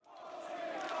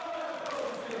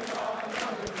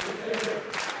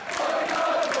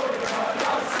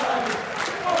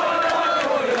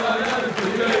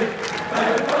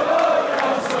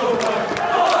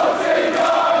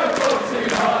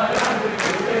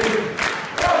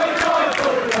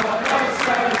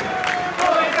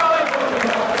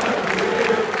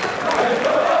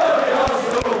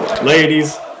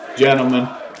Ladies, gentlemen,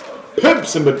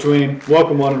 pimps in between,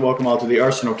 welcome one and welcome all to the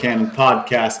Arsenal Cannon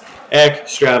Podcast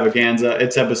Extravaganza.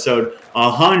 It's episode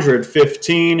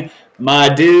 115, my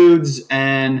dudes,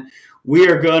 and we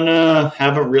are going to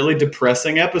have a really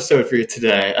depressing episode for you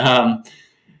today.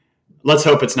 Let's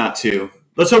hope it's not too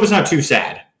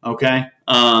sad, okay?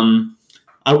 I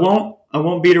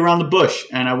won't beat around the bush,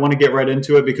 and I want to get right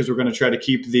into it because we're going to try to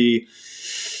keep the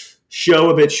show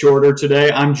a bit shorter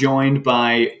today. I'm joined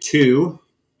by two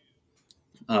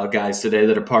guys today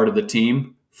that are part of the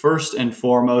team. First and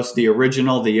foremost, the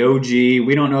original, the OG.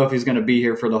 We don't know if he's going to be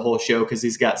here for the whole show because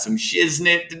he's got some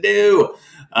shiznit to do.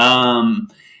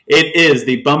 It is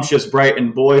the bumptious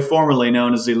Brighton boy, formerly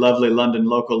known as the lovely London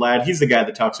local lad. He's the guy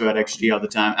that talks about XG all the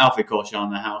time. Alfie Culshaw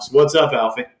in the house. What's up,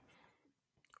 Alfie?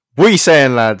 What are you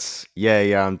saying, lads?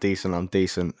 Yeah, I'm decent.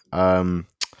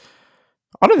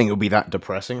 I don't think it'll be that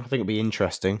depressing. I think it'll be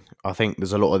interesting. I think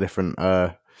there's a lot of different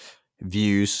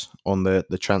views on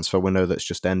the transfer window that's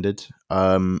just ended.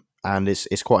 And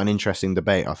it's quite an interesting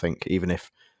debate, I think, even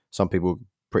if some people are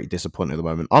pretty disappointed at the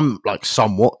moment. I'm like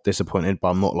somewhat disappointed, but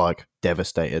I'm not like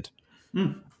devastated.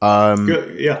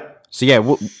 Good, yeah.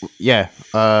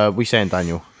 So we saying,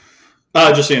 Daniel?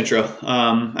 Just the intro.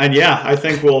 And yeah, I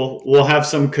think we'll have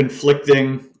some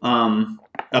conflicting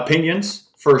opinions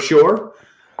for sure.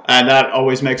 And that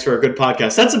always makes for a good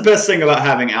podcast. That's the best thing about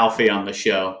having Alfie on the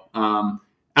show.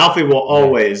 Alfie will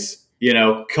always,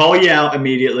 call you out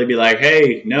immediately, be like,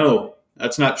 hey, no,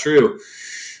 that's not true.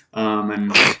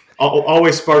 And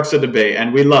always sparks a debate.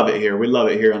 And we love it here. We love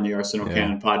it here on the Arsenal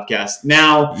Cannon Podcast.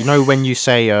 Now, when you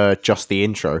say just the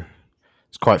intro,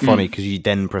 it's quite funny because you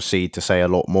then proceed to say a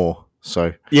lot more.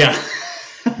 So yeah,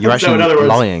 you're actually in other words,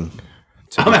 lying.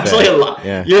 I'm actually a lie.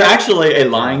 Yeah. You're actually a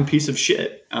lying piece of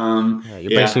shit. You're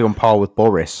basically on par with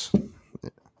Boris.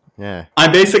 Yeah.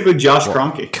 I'm basically Josh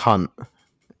Kroenke. Cunt.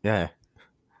 Yeah.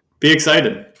 Be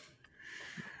excited.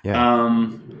 Yeah.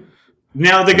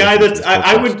 Now the guy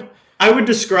that I would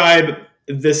describe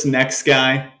this next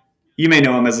guy, you may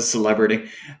know him as a celebrity,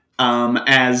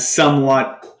 as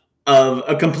somewhat of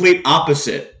a complete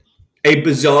opposite, a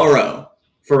bizarro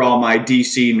for all my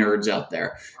DC nerds out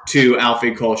there, to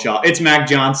Alfie Culshaw. It's Mac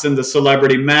Johnson, the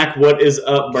celebrity. Mac, what is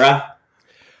up, bruh?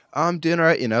 I'm doing all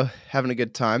right, having a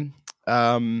good time.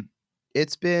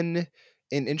 It's been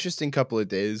an interesting couple of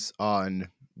days on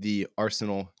the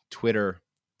Arsenal Twitter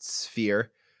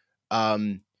sphere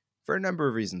for a number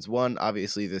of reasons. One,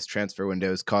 obviously, this transfer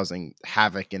window is causing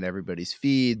havoc in everybody's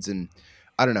feeds, and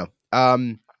I don't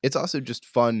know. It's also just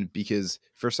fun because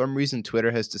for some reason,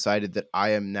 Twitter has decided that I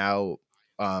am now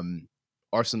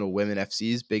Arsenal Women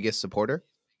FC's biggest supporter.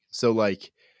 So,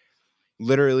 like,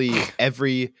 literally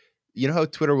every... You know how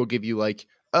Twitter will give you like,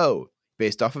 oh,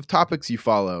 based off of topics you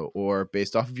follow or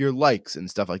based off of your likes and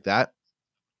stuff like that?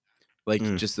 Like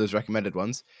just those recommended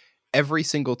ones. Every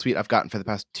single tweet I've gotten for the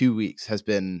past 2 weeks has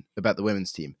been about the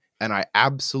women's team. And I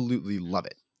absolutely love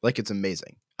it. Like, it's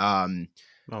amazing.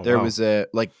 There was a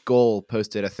Goal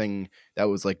posted a thing that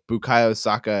was like Bukayo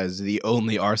Saka is the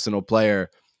only Arsenal player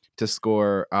to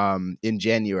score in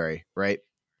January, right?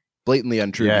 Blatantly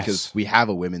untrue because we have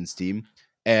a women's team.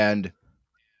 And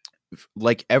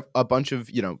like a bunch of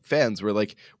fans were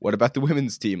like, what about the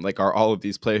women's team? Like, are all of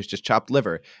these players just chopped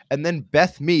liver? And then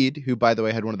Beth Mead, who by the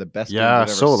way had one of the best games I've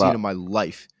ever seen in my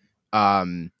life,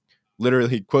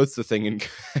 literally quotes the thing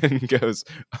and goes,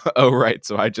 oh right,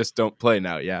 so I just don't play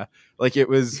now. Yeah, like it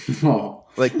was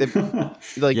like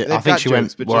I think she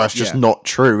went, well, it's just not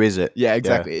true, is it? Yeah,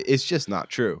 exactly. It's just not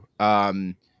true.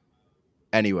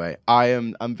 Anyway,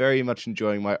 I'm very much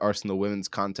enjoying my Arsenal women's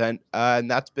content,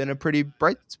 and that's been a pretty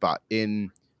bright spot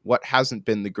in what hasn't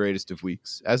been the greatest of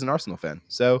weeks as an Arsenal fan.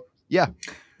 So, yeah,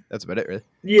 that's about it, really.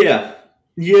 Yeah,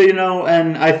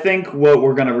 and I think what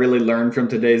we're going to really learn from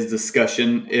today's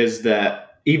discussion is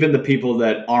that even the people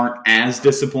that aren't as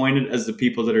disappointed as the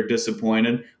people that are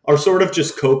disappointed are sort of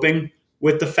just coping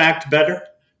with the fact better.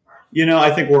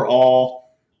 I think we're all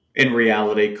in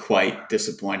reality quite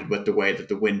disappointed with the way that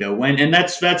the window went, and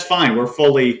that's fine. We're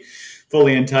fully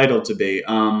entitled to be.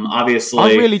 Obviously,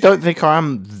 I really don't think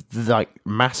I'm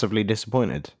massively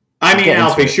disappointed. I mean,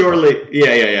 Alfie, surely,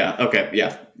 yeah. Okay,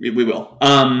 yeah, we will.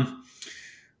 I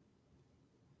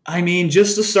mean,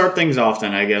 just to start things off,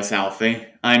 then I guess, Alfie.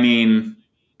 I mean,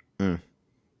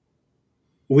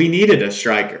 we needed a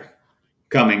striker.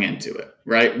 coming into it,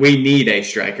 right? We need a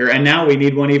striker, and now we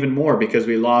need one even more because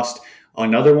we lost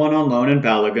another one on loan in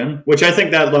Balogun, which I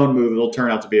think that loan move will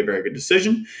turn out to be a very good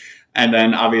decision. And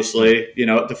then obviously,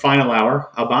 at the final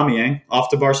hour, Aubameyang off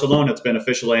to Barcelona. It's been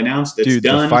officially announced. It's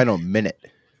done. The final minute.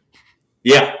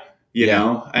 Yeah,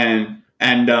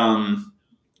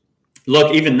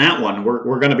 look, even that one,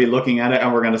 we're going to be looking at it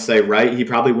and we're going to say, right, he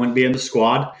probably wouldn't be in the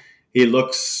squad. He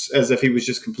looks as if he was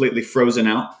just completely frozen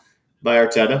out by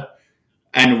Arteta.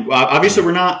 And obviously,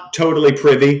 we're not totally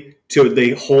privy to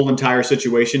the whole entire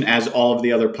situation, as all of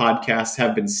the other podcasts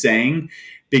have been saying,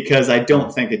 because I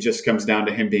don't think it just comes down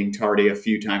to him being tardy a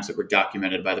few times that were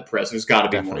documented by the press. There's got to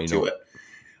be more to it.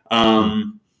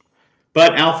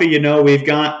 But Alfie, we've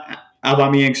got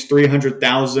Aubameyang's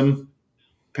 £300,000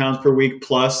 per week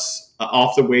plus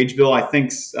off the wage bill. I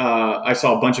think I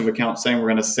saw a bunch of accounts saying we're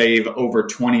going to save over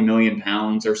 £20 million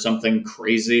or something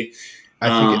crazy.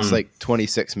 I think it's like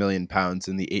 £26 million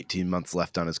in the 18 months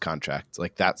left on his contract.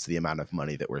 Like, that's the amount of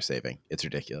money that we're saving. It's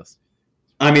ridiculous.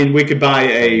 I mean, we could buy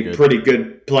a pretty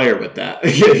good player with that.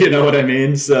 You know what I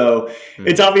mean? So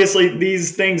it's obviously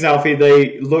these things, Alfie,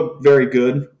 they look very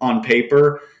good on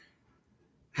paper.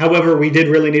 However, we did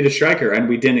really need a striker, and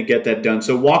we didn't get that done.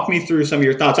 So walk me through some of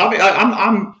your thoughts.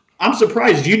 I'm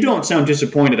surprised you don't sound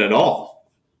disappointed at all.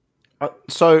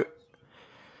 So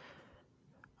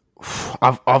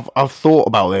I've thought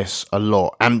about this a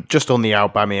lot, and just on the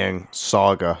Aubameyang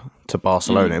saga to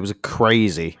Barcelona, it was a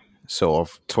crazy sort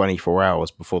of 24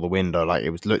 hours before the window. Like,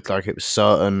 looked like it was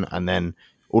certain, and then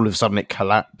all of a sudden it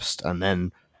collapsed, and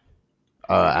then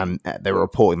and they were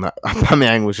reporting that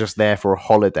Aubameyang was just there for a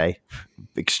holiday,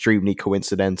 extremely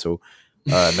coincidental,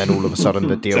 and then all of a sudden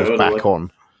the deal's back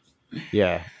on.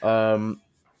 Yeah.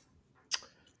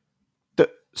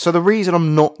 So the reason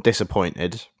I'm not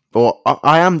disappointed, or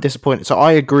I am disappointed, so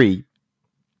I agree.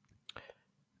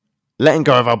 Letting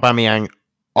go of Aubameyang,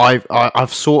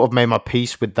 I've sort of made my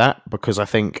peace with that, because I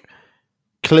think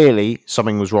clearly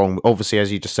something was wrong. Obviously,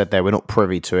 as you just said there, we're not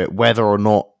privy to it. Whether or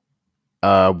not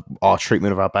our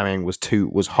treatment of Aubameyang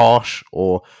was harsh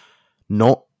or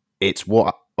not, it's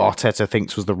what Arteta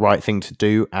thinks was the right thing to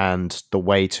do and the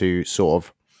way to sort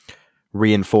of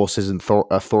reinforce his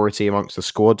authority amongst the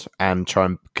squad and try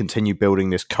and continue building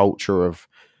this culture of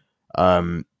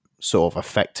sort of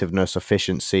effectiveness,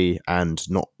 efficiency, and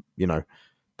not,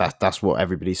 that's what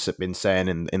everybody's been saying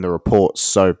in the reports.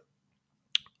 So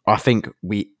I think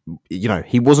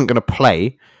he wasn't going to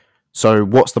play. So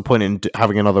what's the point in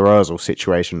having another Ozil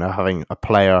situation, having a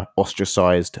player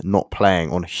ostracised, not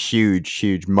playing on huge,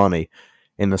 huge money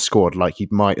in the squad? Like, you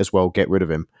might as well get rid of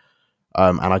him.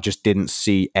 And I just didn't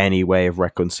see any way of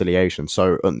reconciliation.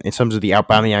 So in terms of the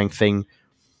Aubameyang thing,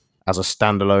 as a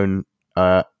standalone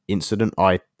incident,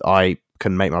 I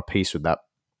can make my peace with that.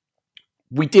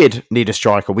 We did need a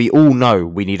striker. We all know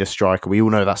we need a striker. We all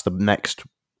know that's the next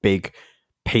big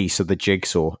piece of the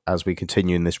jigsaw as we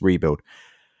continue in this rebuild.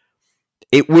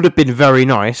 It would have been very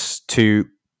nice to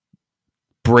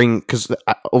bring, because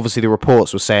obviously the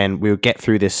reports were saying we would get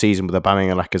through this season with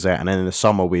Aubameyang and Lacazette, and then in the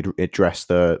summer we'd address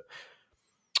the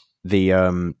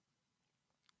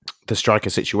striker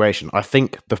situation. I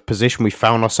think the position we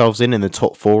found ourselves in the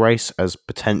top four race has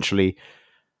potentially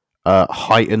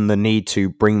heightened the need to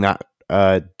bring that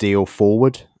deal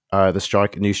forward, the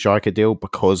new striker deal,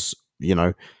 because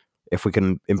if we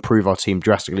can improve our team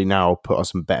drastically now, put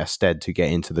us in better stead to get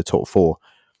into the top four.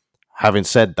 Having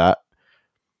said that,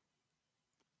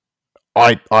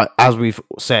 I as we've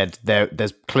said,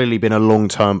 there's clearly been a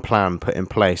long-term plan put in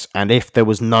place, and if there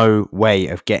was no way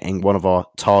of getting one of our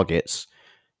targets,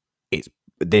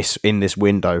 in this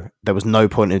window, there was no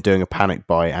point in doing a panic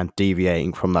buy and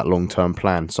deviating from that long-term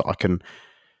plan. So I can,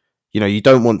 you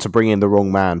don't want to bring in the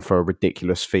wrong man for a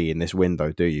ridiculous fee in this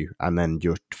window, do you? And then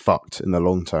you're fucked in the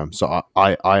long term. So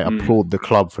I applaud the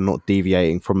club for not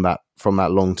deviating from that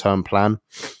long-term plan.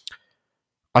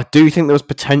 I do think there was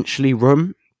potentially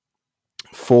room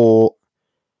for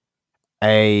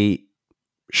a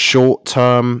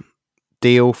short-term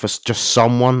deal for just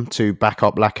someone to back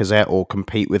up Lacazette or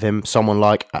compete with him. Someone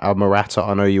like Morata.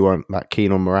 I know you weren't that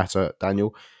keen on Morata,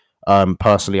 Daniel.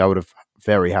 Personally, I would have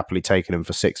very happily taken him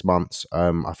for 6 months.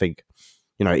 I think,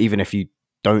 even if you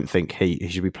don't think he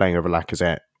should be playing over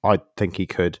Lacazette, I think he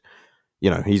could.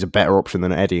 He's a better option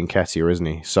than Eddie Nketiah, isn't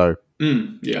he? So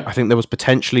yeah, I think there was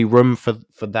potentially room for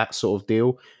that sort of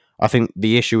deal. I think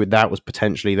the issue with that was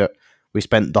potentially that we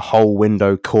spent the whole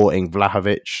window courting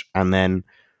Vlahovic, and then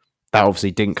that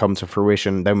obviously didn't come to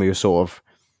fruition. Then we were sort of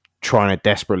trying to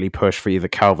desperately push for either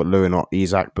Calvert-Lewin or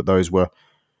Isak, but those were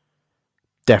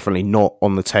definitely not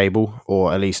on the table,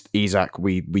 or at least Isak,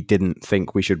 we didn't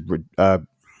think we should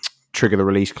trigger the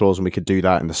release clause, and we could do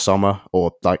that in the summer,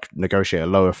 or like negotiate a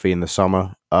lower fee in the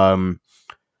summer.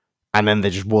 And then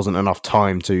there just wasn't enough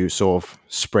time to sort of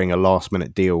spring a last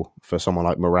minute deal for someone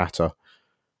like Morata.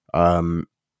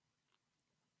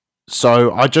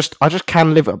 So I just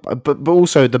can live, but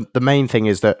also the main thing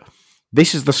is that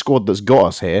this is the squad that's got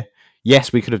us here.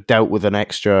 Yes, we could have dealt with an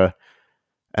extra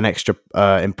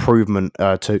improvement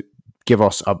to give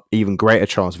us an even greater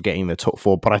chance of getting in the top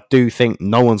four, but I do think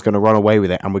no one's going to run away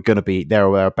with it, and we're going to be there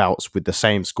or thereabouts with the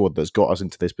same squad that's got us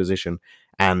into this position,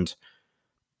 and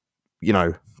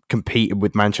competed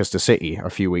with Manchester City a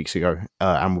few weeks ago,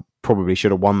 and probably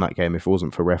should have won that game if it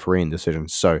wasn't for refereeing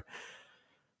decisions. So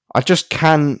I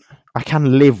can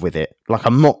live with it. Like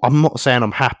I'm not saying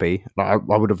I'm happy. Like I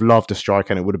would have loved a strike,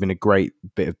 and it would have been a great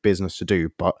bit of business to do,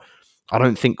 but I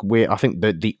don't think I think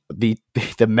that the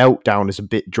meltdown is a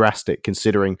bit drastic,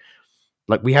 considering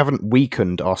like we haven't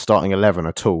weakened our starting 11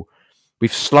 at all.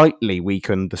 We've slightly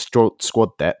weakened the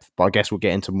squad depth, but I guess we'll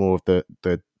get into more of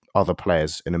the other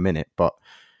players in a minute. But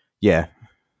yeah,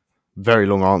 very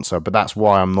long answer, but that's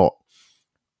why I'm not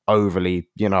overly,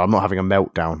 I'm not having a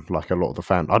meltdown like a lot of the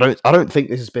fans. I don't think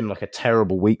this has been like a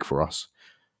terrible week for us.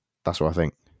 That's what I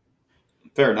think.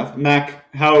 Fair enough.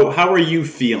 Mac, how are you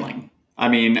feeling? I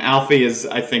mean, Alfie is,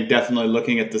 I think, definitely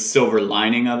looking at the silver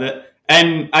lining of it.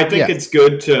 And I think it's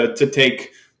good to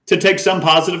take some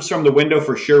positives from the window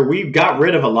for sure. We got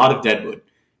rid of a lot of deadwood,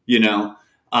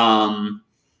 How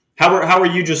are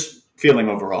you just feeling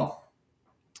overall?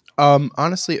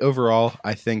 Honestly, overall,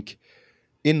 I think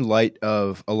in light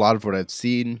of a lot of what I've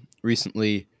seen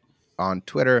recently on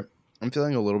Twitter, I'm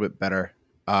feeling a little bit better.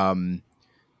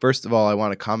 First of all, I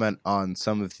want to comment on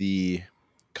some of the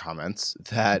comments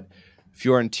that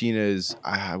Fiorentina's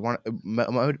might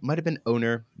have been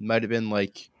owner, might have been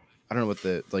like, I don't know what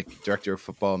the director of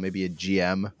football, maybe a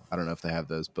GM. I don't know if they have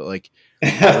those, but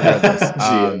regardless,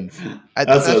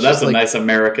 that's a nice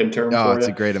American term for it's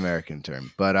you. a great American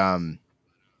term, but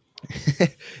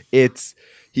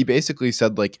he basically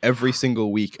said like every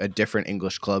single week a different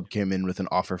English club came in with an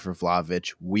offer for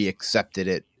Vlahovic. We accepted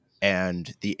it,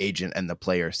 and the agent and the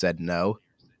player said no.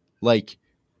 Like,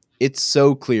 it's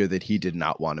so clear that he did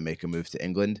not want to make a move to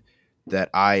England. That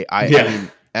I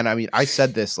mean, I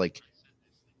said this like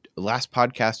last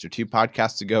podcast or two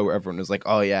podcasts ago, where everyone was like,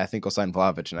 "Oh yeah, I think I'll sign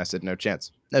Vlahovic," and I said, "No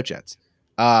chance, no chance."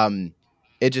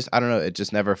 It just, I don't know, it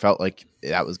just never felt like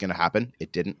that was going to happen.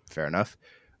 It didn't. Fair enough.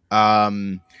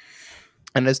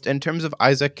 And as in terms of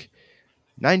Isaac,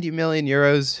 90 million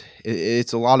euros,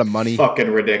 it's a lot of money. Fucking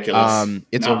ridiculous.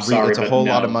 It's a whole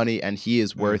lot of money, and he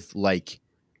is worth like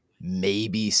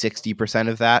maybe 60%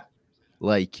 of that.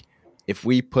 Like, if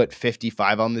we put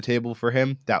 55 on the table for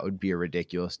him, that would be a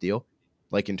ridiculous deal.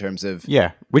 Like, in terms of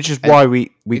which is why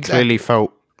we clearly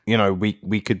felt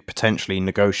we could potentially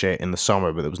negotiate in the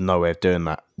summer, but there was no way of doing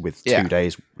that with 2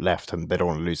 days left, and they don't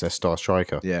want to lose their star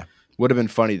striker. Yeah. Would have been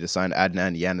funny to sign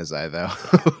Adnan Januzaj,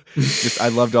 though. I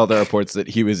loved all the reports that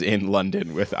he was in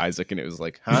London with Isaac, and it was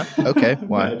like, huh? Okay,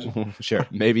 why? Sure.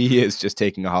 Maybe he is just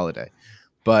taking a holiday.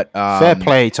 But fair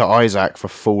play to Isaac for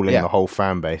fooling the whole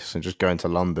fan base and just going to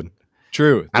London.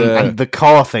 True. And the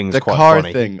car thing's quite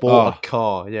funny. Thing. He bought a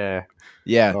car, yeah.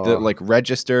 Yeah, the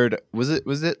registered, was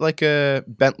it like a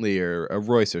Bentley or a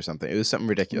Royce or something? It was something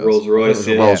ridiculous. Rolls Royce.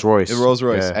 A Rolls Royce. A Rolls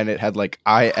Royce, and it had like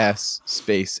IS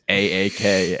space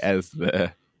AAK as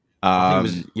the a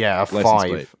 5. Yeah, or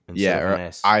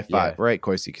S. I5. Yeah. Right, of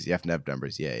course, because you have to have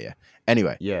numbers. Yeah.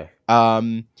 Anyway. Yeah.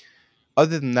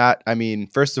 Other than that, I mean,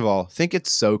 first of all, I think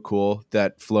it's so cool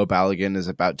that Flo Balogun is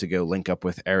about to go link up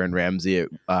with Aaron Ramsey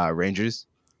at Rangers.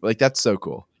 Like, that's so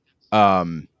cool.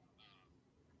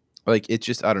 Like, it's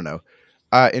just, I don't know.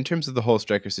 In terms of the whole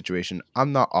striker situation,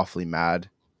 I'm not awfully mad.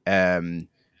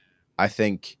 I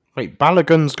think... Wait,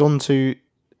 Balogun's gone to...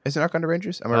 Is it not gone to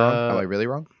Rangers? Am I wrong? Am I really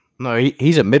wrong? No,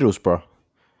 he's at Middlesbrough.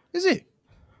 Is he?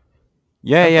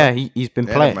 Yeah, he's been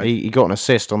playing. He got an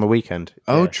assist on the weekend.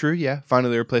 Oh, true, yeah.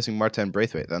 Finally replacing Martin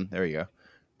Braithwaite then. There you go.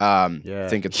 I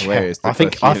think it's hilarious. I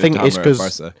think it's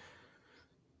because...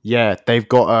 Yeah, they've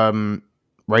got...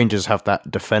 Rangers have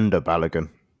that defender, Balogun.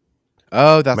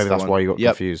 Oh, that's maybe that's why you got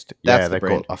confused. That's they've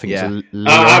got. I think it's.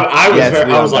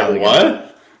 I was like,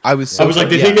 what? I was like,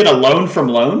 did he get a loan from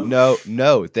loan?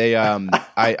 No. They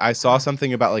I saw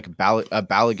something about like a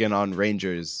Balogun on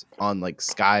Rangers on like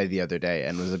Sky the other day,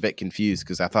 and was a bit confused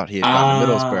because I thought he had gone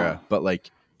to Middlesbrough, but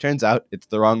like turns out it's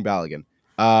the wrong Balogun.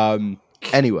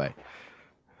 Anyway,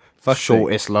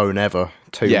 shortest loan ever.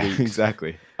 2 weeks.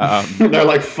 Exactly. They're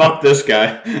like, fuck this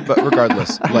guy. But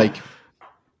regardless, like,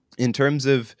 in terms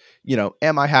of,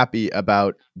 am I happy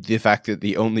about the fact that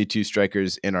the only 2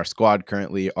 strikers in our squad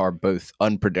currently are both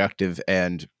unproductive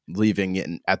and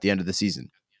leaving at the end of the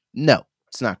season? No,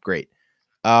 it's not great.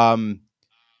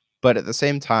 But at the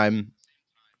same time,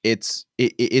 it's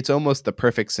almost the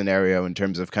perfect scenario in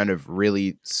terms of kind of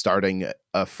really starting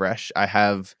afresh. I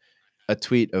have a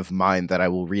tweet of mine that I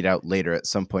will read out later at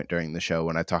some point during the show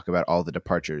when I talk about all the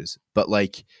departures. But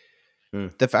like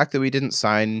the fact that we didn't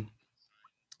sign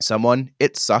someone,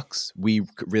 it sucks. We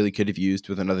really could have used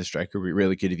with another striker. We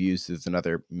really could have used with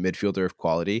another midfielder of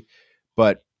quality.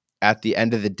 But at the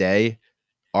end of the day,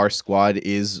 our squad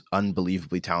is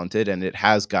unbelievably talented and it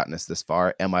has gotten us this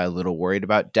far. Am I a little worried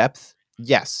about depth?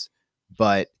 Yes.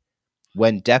 But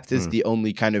when depth is the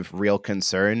only kind of real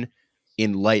concern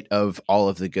in light of all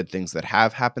of the good things that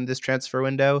have happened this transfer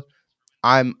window,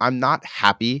 I'm not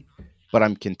happy, but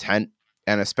I'm content.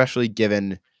 And especially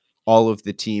given all of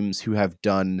the teams who have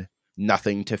done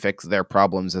nothing to fix their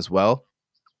problems as well.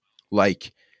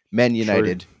 Like Man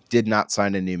United did not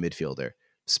sign a new midfielder.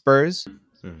 Spurs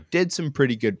did some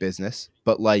pretty good business,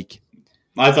 but like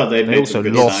I thought they made also some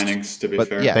good lost, signings, to be but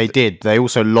fair. yeah, They did. They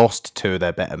also lost 2 of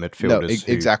their better midfielders.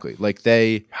 no, exactly. Like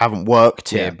they haven't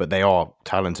worked Yeah. here, but they are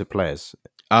talented players.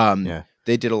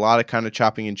 They did a lot of kind of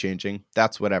chopping and changing.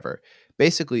 That's whatever.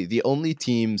 Basically, the only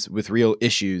teams with real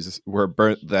issues were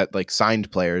that like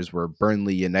signed players were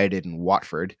Burnley, United, and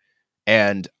Watford.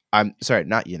 And I'm sorry,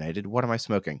 not United. What am I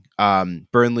smoking?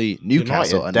 Burnley,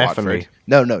 Newcastle, United, and definitely.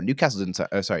 Watford. No, Newcastle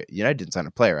didn't. Sorry, United didn't sign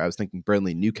a player. I was thinking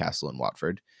Burnley, Newcastle, and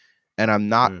Watford. And I'm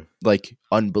not like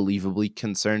unbelievably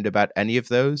concerned about any of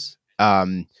those.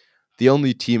 The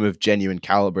only team of genuine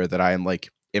caliber that I am like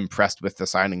impressed with the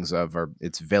signings of are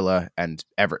it's Villa and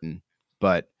Everton.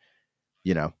 But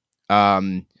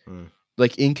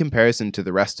like in comparison to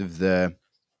the rest of the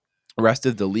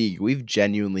league, we've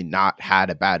genuinely not had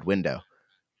a bad window.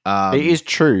 It is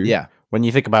true. Yeah. When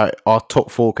you think about our top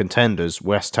 4 contenders,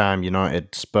 West Ham,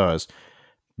 United, Spurs,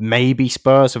 maybe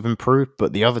Spurs have improved,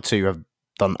 but the other 2 have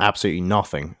done absolutely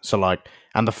nothing. So like,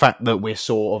 and the fact that we're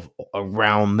sort of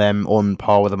around them, on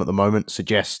par with them at the moment,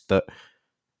 suggests that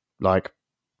like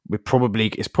it's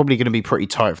probably going to be pretty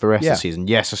tight for the rest of the season.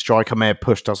 Yes, a striker may have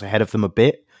pushed us ahead of them a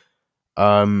bit.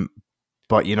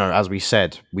 But as we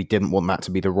said, we didn't want that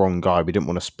to be the wrong guy. We didn't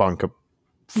want to spunk a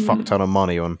fuck ton of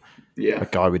money on a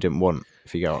guy we didn't want.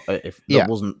 If that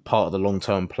wasn't part of the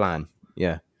long-term plan.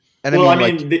 Yeah. And Well,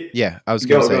 I was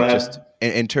going to say, just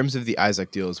in terms of the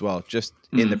Isaac deal as well, just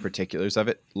in the particulars of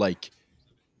it, like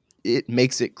it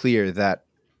makes it clear that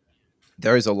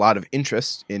there is a lot of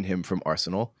interest in him from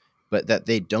Arsenal, but that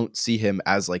they don't see him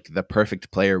as like the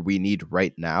perfect player we need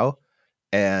right now.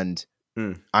 And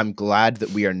I'm glad that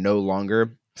we are no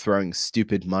longer throwing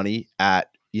stupid money at,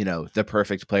 the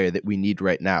perfect player that we need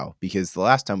right now, because the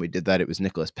last time we did that, it was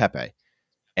Nicolas Pepe.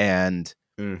 And,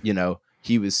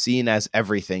 he was seen as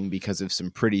everything because of some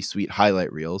pretty sweet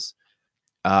highlight reels,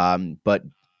 but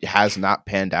has not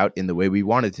panned out in the way we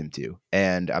wanted him to.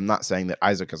 And I'm not saying that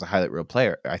Isaac is a highlight reel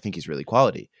player. I think he's really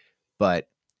quality. But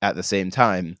at the same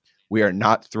time, we are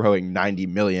not throwing 90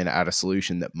 million at a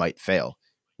solution that might fail,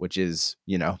 which is,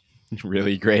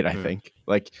 really great, I think.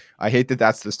 Like, I hate that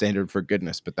that's the standard for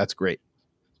goodness, but that's great.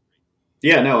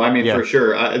 Yeah, no, I mean, for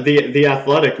sure. The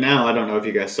Athletic now, I don't know if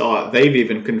you guys saw it, they've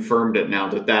even confirmed it now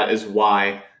that is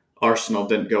why Arsenal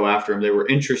didn't go after him. They were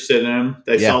interested in him.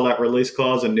 They saw that release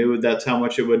clause and knew that's how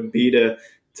much it would be to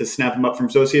snap him up from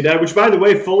Sociedad, which, by the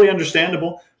way, fully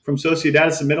understandable. From Sociedad,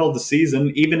 it's the middle of the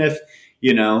season. Even if,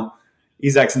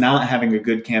 Isak's not having a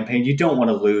good campaign, you don't want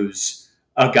to lose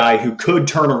a guy who could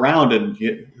turn around and,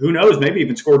 who knows, maybe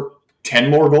even score 10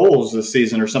 more goals this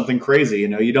season or something crazy.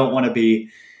 You don't want to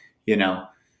be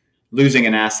losing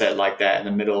an asset like that in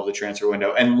the middle of the transfer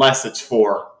window, unless it's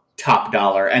for top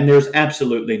dollar. And there's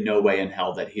absolutely no way in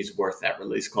hell that he's worth that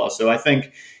release clause. So I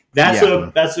think that's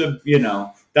a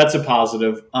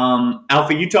positive.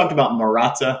 Alfie, you talked about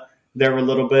Morata there a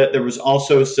little bit. There was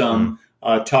also some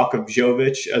talk of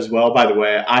Jovic as well. By the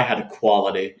way, I had a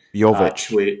quality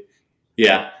tweet.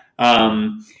 Yeah.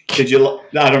 Did you?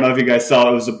 I don't know if you guys saw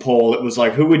it. It was a poll. It was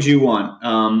like, who would you want?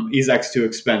 Isak's too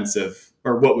expensive.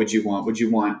 Or what would you want? Would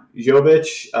you want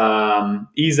Jovic,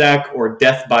 Isak, or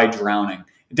Death by Drowning?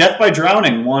 Death by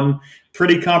Drowning won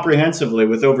pretty comprehensively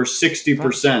with over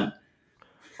 60%.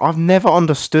 I've never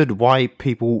understood why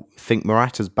people think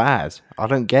Morata's bad. I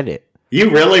don't get it.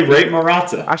 You really rate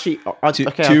Morata? Actually, I do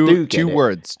get two it.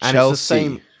 words. And Chelsea. it's the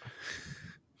same.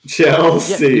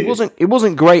 Chelsea. Yeah, it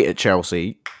wasn't great at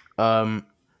Chelsea. But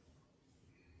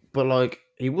like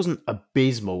he wasn't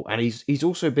abysmal, and he's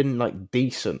also been like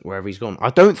decent wherever he's gone. I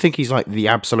don't think he's like the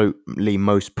absolutely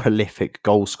most prolific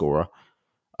goal scorer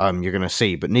you're going to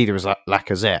see, but neither is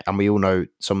Lacazette, and we all know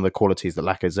some of the qualities that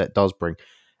Lacazette does bring.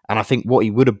 And I think what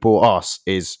he would have brought us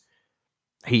is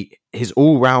his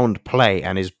all round play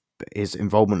and his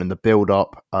involvement in the build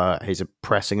up, his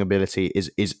pressing ability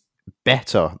is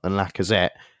better than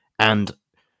Lacazette, and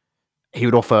he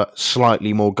would offer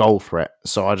slightly more goal threat.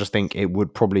 So I just think it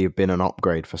would probably have been an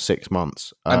upgrade for 6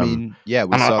 months. I mean, yeah,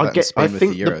 we saw that in Spain with the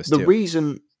Euros the too.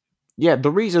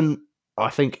 the reason I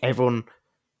think everyone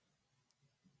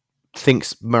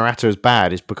thinks Morata is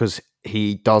bad is because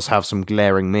he does have some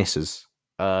glaring misses.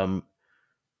 But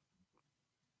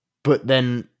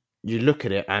then you look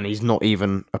at it and he's not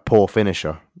even a poor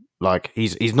finisher. Like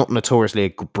he's not notoriously a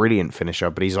brilliant finisher,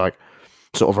 but he's like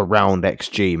sort of around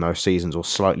XG most seasons or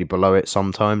slightly below it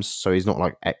sometimes. So he's not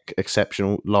like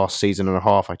exceptional. Last season and a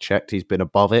half, I checked, he's been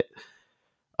above it.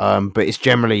 But it's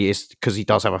because he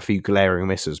does have a few glaring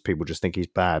misses. People just think he's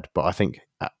bad, but I think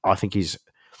he's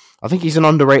an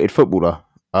underrated footballer.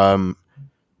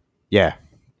 Yeah.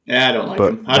 Yeah, I don't like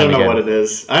him. I don't know what it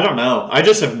is. I don't know. I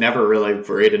just have never really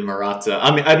rated Morata.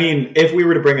 I mean, if we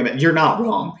were to bring him in, you're not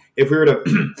wrong. If we were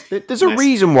to, there's a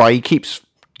reason why he keeps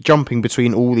jumping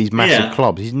between all these massive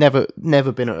clubs. He's never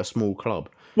been at a small club.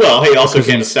 Well, he also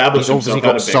can't establish himself. He's obviously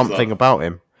got something about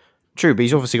him. True, but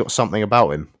he's obviously got something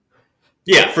about him.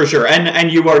 Yeah, for sure.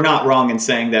 And you are not wrong in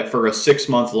saying that for a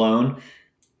 6-month loan,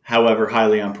 however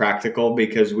highly impractical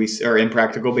because we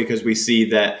see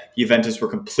that Juventus were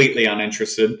completely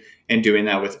uninterested in doing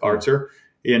that with Arthur.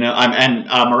 You know, and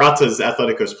Morata's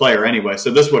Atletico's player anyway,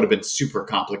 so this would have been super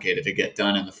complicated to get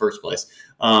done in the first place.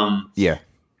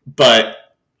 But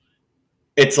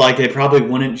it's like they probably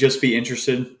wouldn't just be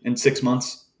interested in 6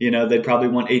 months. You know, they'd probably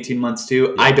want 18 months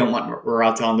too. Yeah. I don't want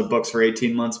Morata on the books for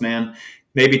 18 months, man.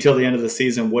 Maybe till the end of the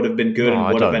season would have been good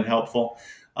and would have been helpful.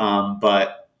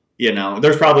 But, you know,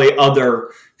 there's probably other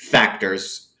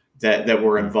factors that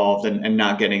were involved in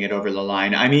not getting it over the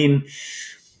line. I mean,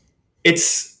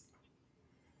 it's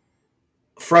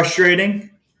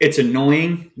frustrating. It's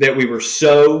annoying that we were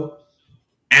so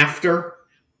after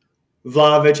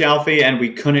Vlahovic, Alfie, and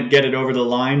we couldn't get it over the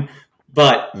line.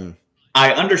 But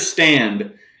I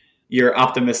understand your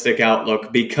optimistic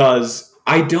outlook because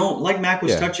I don't, like Mac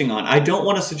was touching on, I don't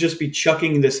want us to just be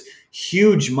chucking this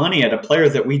huge money at a player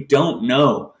that we don't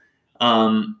know,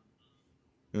 much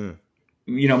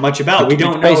about. We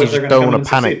don't know if they're going to don't want to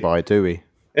panic buy, do we?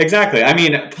 Exactly. I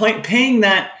mean, paying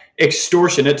that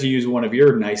extortionate, to use one of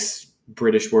your nice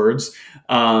British words.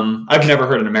 I've never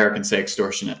heard an American say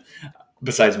extortionate,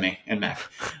 besides me and Mac.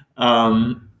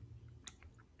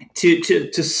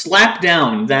 To slap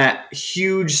down that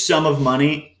huge sum of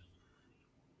money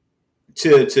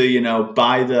to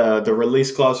buy the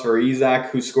release clause for Isak,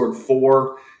 who scored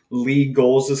 4 league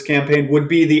goals this campaign, would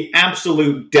be the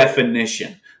absolute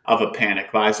definition of a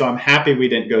panic buy. So I'm happy we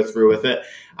didn't go through with it.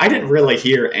 I didn't really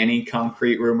hear any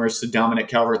concrete rumors to Dominic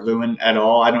Calvert-Lewin at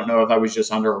all. I don't know if I was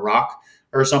just under a rock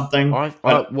or something.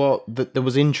 There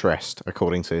was interest,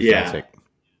 according to Athletic,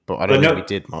 but I don't think we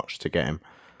did much to get him.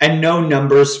 And no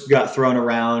numbers got thrown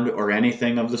around or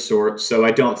anything of the sort, so I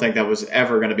don't think that was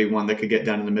ever going to be one that could get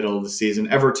done in the middle of the season.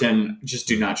 Everton just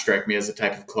do not strike me as the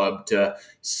type of club to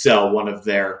sell one of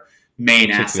their main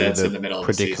assets in the middle of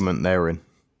the season. Predicament they're in.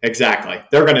 Exactly.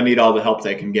 They're going to need all the help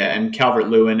they can get. And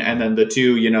Calvert-Lewin and then the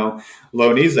 2,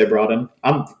 loanees they brought in.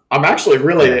 I'm actually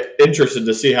really interested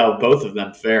to see how both of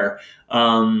them fare.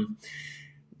 They're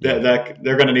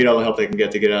going to need all the help they can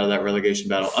get out of that relegation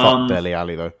battle. Fuck Dele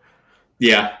Alli, though.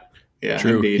 Yeah,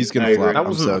 true. Indeed. He's going to flop.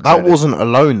 That wasn't a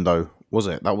loan, though, was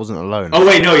it? That wasn't a loan. Oh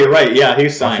wait, no, you're right. Yeah, he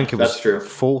signed. I think it was true.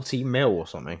 40 mil or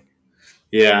something.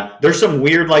 Yeah, there's some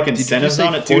weird incentives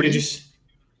on it 40? Too. Did you?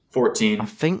 14. I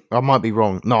think I might be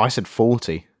wrong. No, I said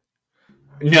 40.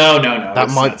 No.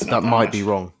 That might be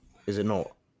wrong. Is it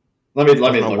not? Let me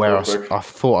look real quick. I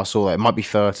thought I saw that. It might be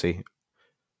 30.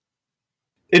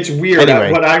 It's weird.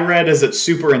 Anyway. What I read is it's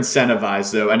super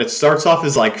incentivized though, and it starts off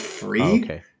as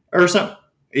free or something.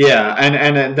 Yeah,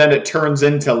 and then it turns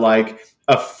into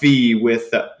a fee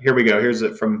with. Here we go. Here's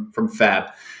it from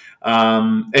Fab.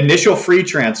 Initial free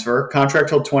transfer, contract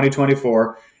till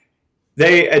 2024.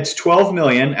 It's 12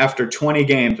 million after 20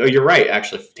 games. Oh, you're right.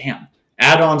 Actually, damn.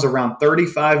 Add-ons around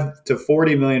 35 to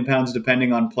 40 million pounds,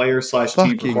 depending on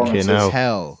player/team performances.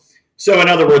 Hell. So, in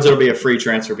other words, it'll be a free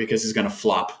transfer because he's going to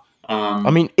flop.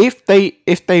 I mean, if they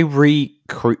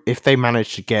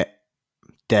manage to get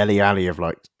Dele Alli of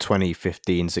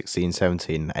 2015, 16,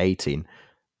 17, 18,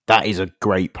 that is a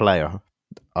great player.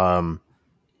 I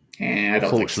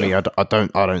don't think so. I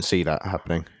don't see that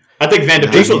happening. I think Van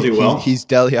de Beek will do well. He's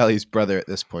Dele Alli's brother at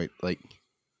this point. Like,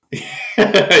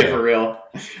 for real.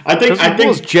 I think he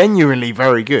was genuinely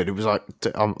very good. It was like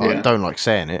I Yeah. don't like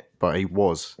saying it, but he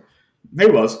was. He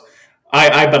was.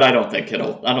 But I don't think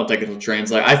it'll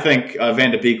translate. I think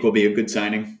Van de Beek will be a good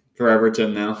signing for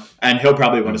Everton now, and he'll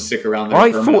probably want to stick around there.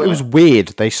 I thought it was weird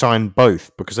they signed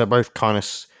both because they're both kind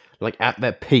of like at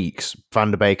their peaks.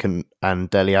 Van de Beek and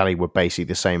Dele Alli were basically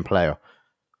the same player.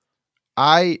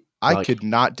 I could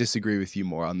not disagree with you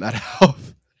more on that.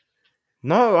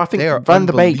 No, I think they are Van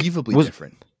de Beek unbelievably was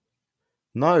different.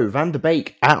 No, Van de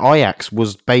Beek at Ajax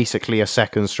was basically a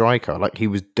second striker. Like he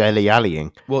was Dele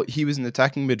Alliing. Well, he was an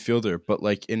attacking midfielder, but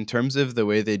like in terms of the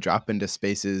way they drop into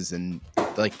spaces and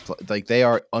like they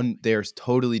are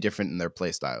totally different in their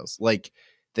play styles. Like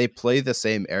they play the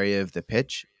same area of the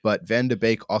pitch, but Van de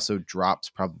Beek also drops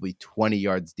probably 20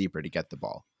 yards deeper to get the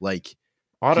ball. Like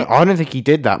I don't think he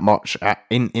did that much at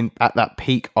that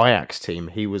peak Ajax team.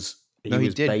 He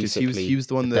did because he was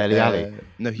the one that Dele Alli.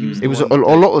 he was. It was a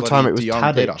lot of the time it was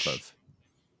Tadic. Off of.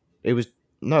 It was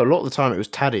a lot of the time it was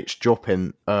Tadic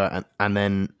dropping and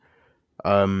then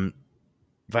Van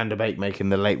de Beek making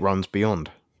the late runs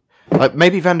beyond. Like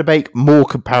maybe Van de Beek more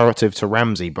comparative to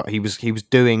Ramsey, but he was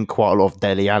doing quite a lot of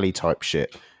Dele Alli type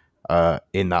shit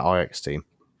in that Ajax team.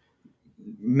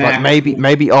 Mac, like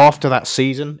maybe after that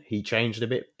season he changed a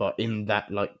bit, but in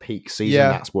that like peak season,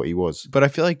 that's what he was. But I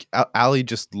feel like Ali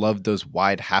just loved those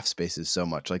wide half spaces so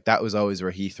much. Like that was always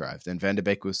where he thrived, and Van de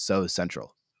Beek was so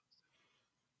central.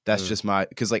 That's just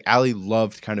because like Ali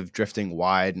loved kind of drifting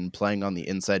wide and playing on the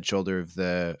inside shoulder of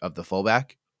the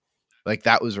fullback. Like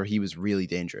that was where he was really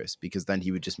dangerous because then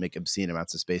he would just make obscene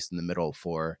amounts of space in the middle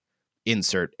for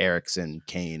insert Eriksen,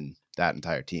 Kane, that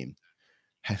entire team.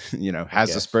 You know,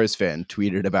 as a Spurs fan,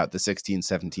 tweeted about the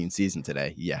 16-17 season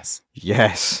today. Yes.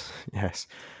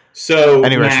 So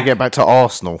anyway, Mac, should we get back to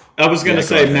Arsenal? I was going to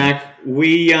say, Mac,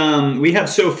 we have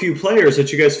so few players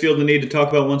that you guys feel the need to talk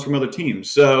about ones from other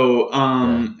teams. So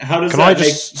how does Can I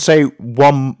just say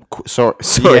one? Sorry.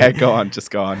 Yeah, go on. Just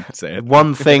go on. Say it.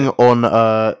 One thing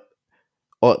on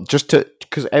just to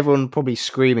because everyone probably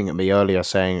screaming at me earlier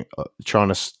saying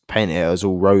trying to paint it as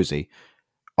all rosy.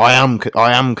 I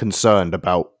am concerned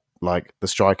about like the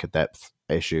striker depth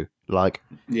issue. Like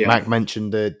Mac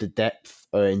mentioned the depth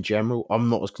in general. I'm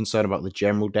not as concerned about the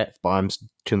general depth, but I'm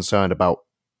concerned about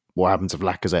what happens if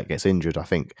Lacazette gets injured. I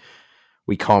think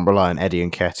we can't rely on Eddie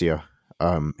Nketiah.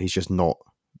 He's just not.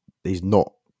 He's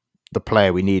not the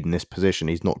player we need in this position.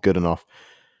 He's not good enough.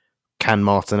 Can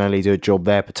Martinelli do a job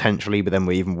there potentially? But then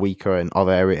we're even weaker in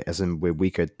other areas, as in we're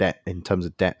weaker in terms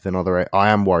of depth in other areas. I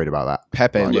am worried about that.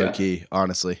 Pepe low key,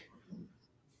 honestly.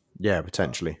 Yeah,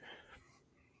 potentially.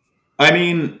 I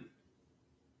mean,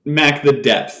 Mac, the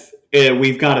depth.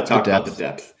 We've got to talk about the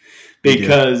depth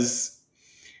because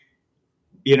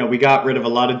we got rid of a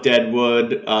lot of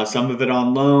deadwood. Some of it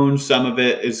on loan, some of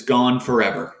it is gone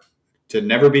forever to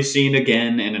never be seen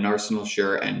again in an Arsenal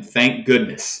shirt. And thank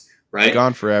goodness. Right?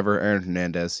 Gone forever, Aaron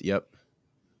Hernandez. Yep.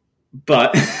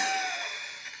 But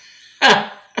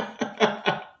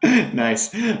nice.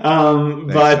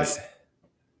 But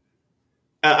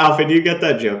Alfie, do you get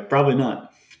that joke? Probably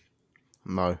not.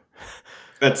 No.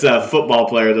 That's a football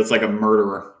player that's like a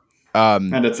murderer.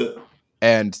 And it's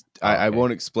I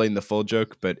won't explain the full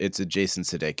joke, but it's a Jason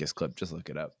Sudeikis clip. Just look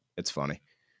it up. It's funny.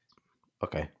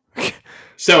 Okay.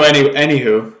 So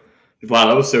anywho. Wow,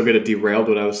 that was so good. It derailed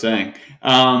what I was saying.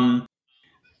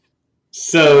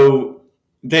 So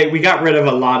we got rid of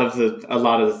a lot of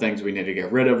the things we need to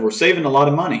get rid of. We're saving a lot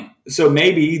of money. So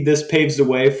maybe this paves the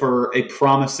way for a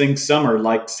promising summer,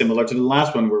 like similar to the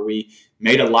last one, where we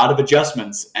made a lot of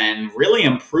adjustments and really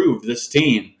improved this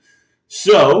team.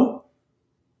 So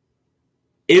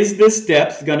is this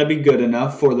depth going to be good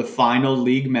enough for the final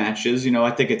league matches? I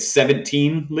think it's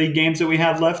 17 league games that we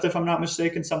have left, if I'm not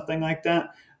mistaken, something like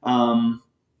that.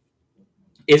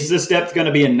 Is this depth going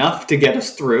to be enough to get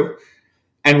us through?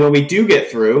 And when we do get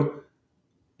through,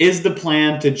 is the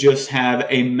plan to just have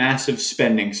a massive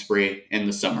spending spree in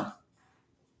the summer?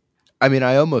 I mean,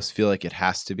 I almost feel like it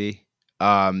has to be.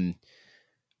 On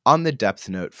the depth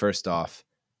note, first off,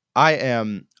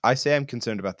 I say I'm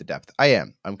concerned about the depth.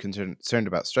 I'm concerned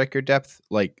about striker depth,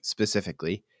 like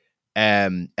specifically.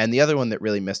 And the other one that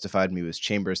really mystified me was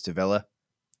Chambers to Villa.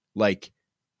 Like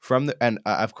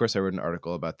of course I wrote an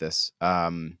article about this.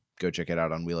 Go check it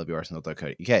out on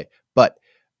weloveyourarsenal.co.uk. But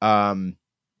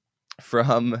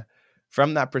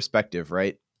from that perspective,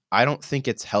 right? I don't think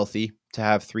it's healthy to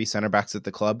have three center backs at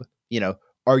the club.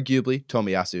 Arguably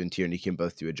Tomiyasu and Tierney can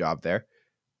both do a job there,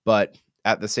 but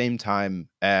at the same time,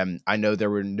 I know there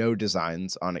were no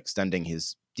designs on extending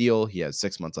his deal. He has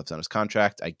 6 months left on his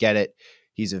contract. I get it.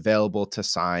 He's available to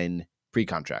sign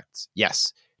pre-contracts.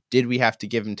 Yes. Did we have to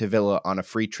give him to Villa on a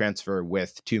free transfer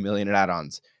with $2 million in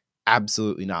add-ons?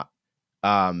 Absolutely not.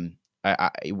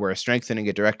 We're strengthening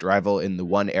a direct rival in the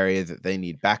one area that they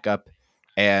need backup.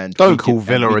 And don't call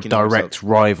Villa a direct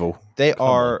rival. They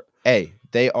are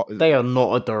They are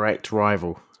not a direct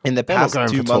rival. In the past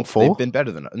 2 months, they've been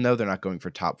better than. No, they're not going for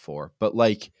top 4. But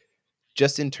like,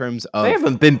 just in terms of, they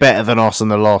haven't been better than us in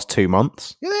the last 2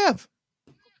 months. Yeah, they have.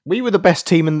 We were the best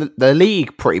team in the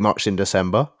league pretty much in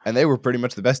December, and they were pretty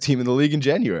much the best team in the league in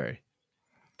January.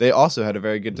 They also had a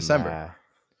very good December.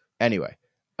 Anyway,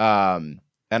 and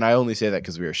I only say that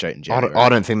because we were shite in January. I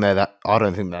don't think they're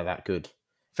that good.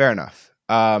 Fair enough.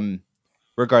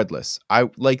 Regardless,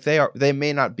 they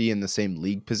may not be in the same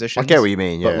league position. I get what you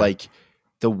mean, but like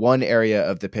the one area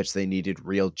of the pitch they needed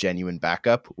real genuine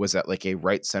backup was at like a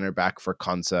right center back for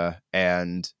Konsa,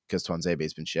 and because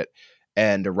Tuanzebe's been shit,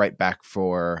 and a right back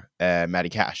for Matty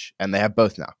Cash, and they have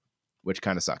both now, which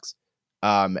kind of sucks.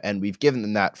 And we've given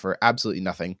them that for absolutely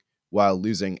nothing, while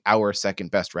losing our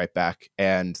second best right back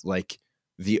and like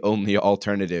the only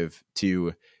alternative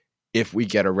to, if we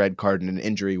get a red card and an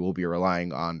injury, we'll be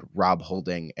relying on Rob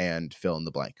Holding and fill in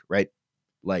the blank, right?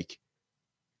 Like,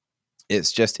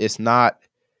 it's not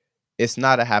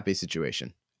a happy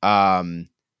situation. And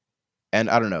I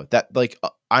don't know that, like,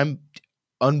 I'm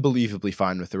unbelievably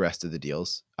fine with the rest of the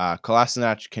deals.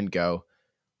 Kolasinac can go.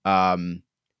 The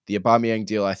Aubameyang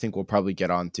deal, I think we'll probably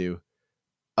get onto,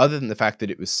 other than the fact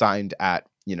that it was signed at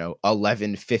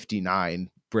 11:59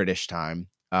 British time.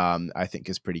 I think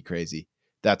is pretty crazy.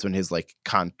 That's when his like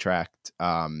contract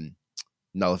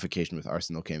nullification with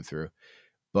Arsenal came through.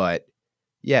 But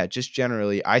yeah, just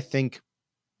generally, I think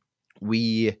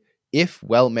if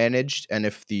well managed and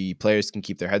if the players can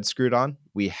keep their heads screwed on,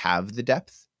 we have the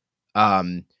depth.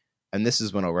 And this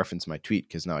is when I'll reference my tweet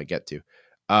because now I get to.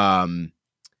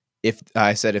 If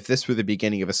I said if this were the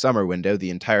beginning of a summer window, the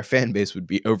entire fan base would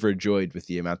be overjoyed with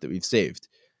the amount that we've saved.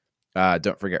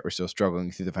 Don't forget, we're still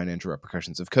struggling through the financial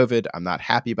repercussions of COVID. I'm not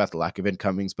happy about the lack of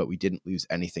incomings, but we didn't lose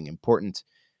anything important.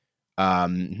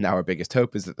 Now our biggest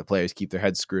hope is that the players keep their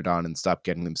heads screwed on and stop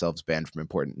getting themselves banned from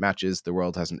important matches. The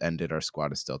world hasn't ended. Our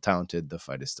squad is still talented. The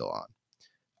fight is still on.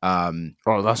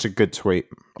 Oh, that's a good tweet.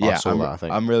 I saw that, I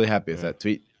think. I'm really happy with that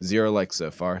tweet. 0 likes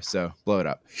so far, so blow it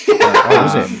up.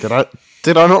 Was it?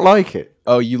 Did I not like it?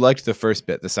 Oh, you liked the first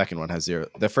bit. The second one has 0.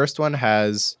 The first one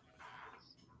has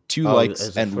 2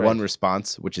 likes and 1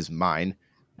 response, which is mine.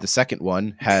 The second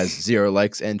one has 0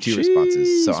 likes and 2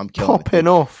 responses. So I'm killing popping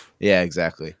off. Yeah,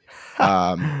 exactly.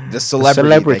 The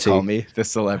celebrity, they call me. The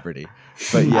celebrity.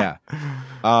 But yeah.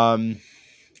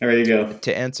 There you go.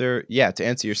 To answer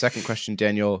your second question,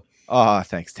 Daniel. Oh,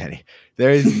 thanks, Danny.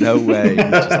 There is no way.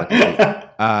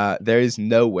 There is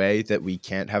no way that we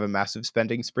can't have a massive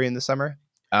spending spree in the summer.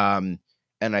 And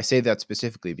I say that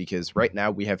specifically because right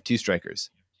now we have 2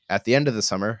 strikers. At the end of the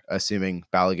summer, assuming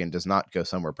Balogun does not go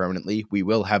somewhere permanently, we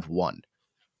will have 1,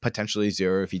 potentially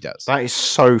 0 if he does. That is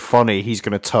so funny. He's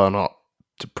going to turn up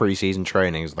to preseason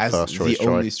training as the first choice. The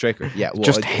only striker. Yeah, well,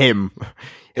 just him.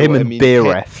 Him and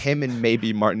Beereth. Him and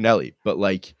maybe Martinelli. But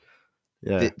like,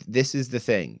 this is the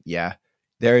thing. Yeah,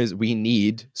 we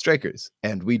need strikers,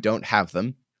 and we don't have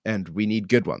them, and we need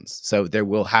good ones. So there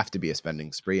will have to be a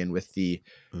spending spree, and with the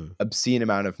obscene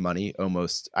amount of money,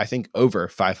 almost I think over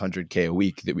 500K a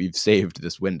week that we've saved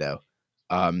this window,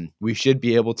 we should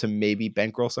be able to maybe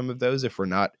bankroll some of those if we're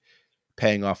not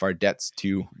paying off our debts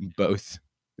to both.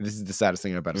 This is the saddest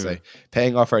thing I'm about to say.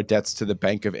 Paying off our debts to the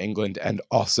Bank of England and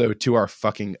also to our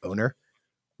fucking owner.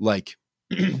 Like,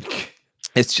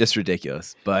 it's just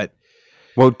ridiculous. But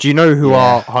well, do you know who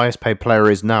our highest paid player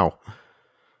is now?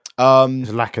 It's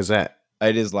Lacazette.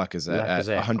 It is Lacazette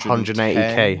at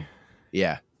 180K.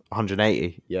 Yeah.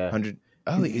 180. Yeah. 100.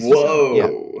 Oh, whoa.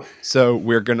 Yeah. So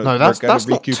we're gonna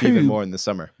recoup even more in the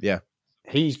summer. Yeah.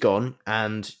 He's gone,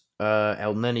 and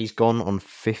El Neni's gone on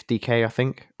 50K, I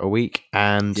think, a week,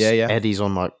 and Eddie's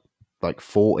on like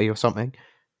 40 or something.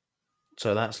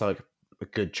 So that's like a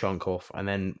good chunk off, and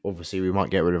then obviously we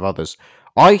might get rid of others.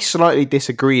 I slightly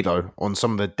disagree though on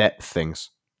some of the depth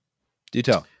things. Do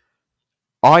tell.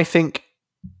 I think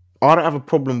I don't have a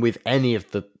problem with any of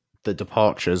the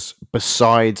departures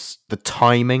besides the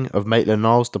timing of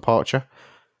Maitland-Niles' departure.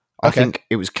 I think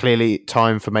it was clearly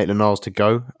time for Maitland-Niles to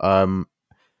go.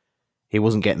 He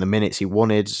wasn't getting the minutes he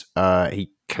wanted.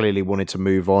 He clearly wanted to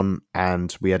move on,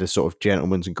 and we had a sort of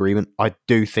gentleman's agreement. I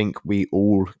do think we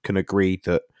all can agree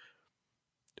that,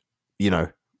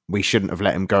 we shouldn't have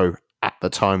let him go at the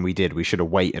time we did, we should have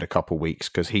waited a couple of weeks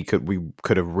because we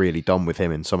could have really done with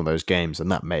him in some of those games,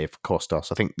 and that may have cost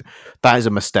us. I think that is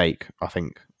a mistake. I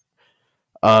think.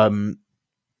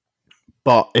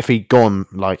 But if he'd gone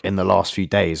like in the last few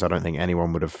days, I don't think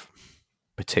anyone would have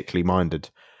particularly minded.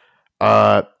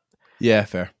 Yeah,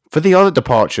 fair. For the other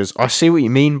departures, I see what you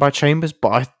mean by Chambers,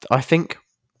 but I think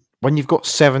when you've got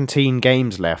 17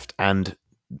 games left and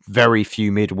very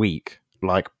few midweek,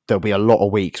 like there'll be a lot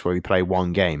of weeks where we play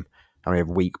one game and we have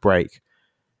a week break.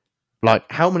 Like,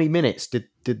 how many minutes did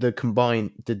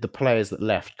the players that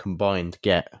left combined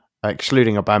get,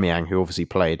 excluding Aubameyang, who obviously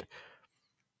played?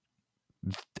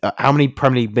 How many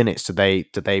Premier League minutes did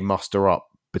they muster up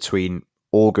between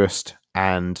August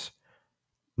and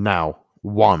now?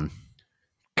 One.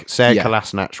 Sarah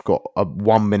Kolasinac got a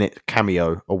 1 minute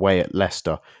cameo away at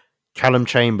Leicester. Callum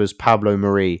Chambers, Pablo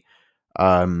Mari,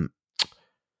 who's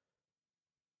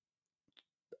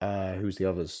the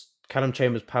others? Callum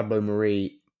Chambers, Pablo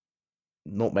Mari,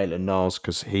 not Maitland Niles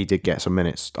because he did get some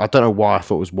minutes. I don't know why I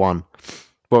thought it was one.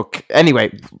 But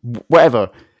anyway, whatever.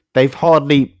 They've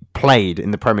hardly played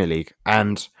in the Premier League,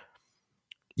 and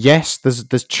yes,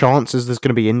 there's chances there's going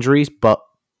to be injuries, but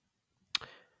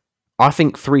I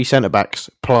think 3 centre backs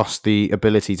plus the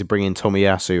ability to bring in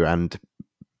Tomiyasu and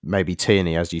maybe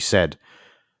Tierney, as you said,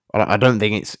 I don't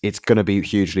think it's going to be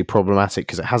hugely problematic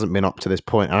because it hasn't been up to this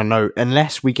point. And I know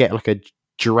unless we get like a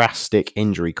drastic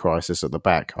injury crisis at the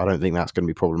back, I don't think that's going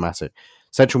to be problematic.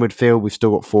 Central midfield, we've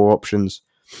still got 4 options.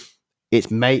 It's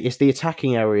the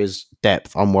attacking areas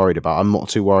depth I'm worried about. I'm not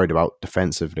too worried about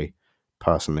defensively,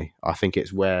 personally. I think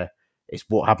it's what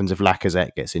happens if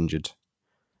Lacazette gets injured.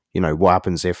 You know, what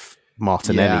happens if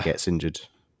Martinelli gets injured.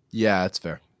 Yeah, that's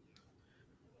fair.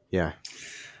 Yeah.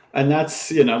 And that's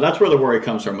where the worry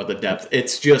comes from with the depth.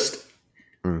 It's just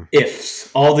ifs,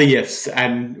 all the ifs,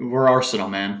 and we're Arsenal,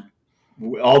 man.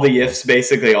 All the ifs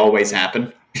basically always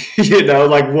happen.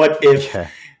 Like what if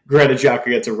Greta Xhaka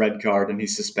gets a red card and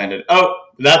he's suspended? Oh,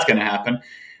 that's going to happen.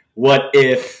 What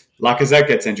if Lacazette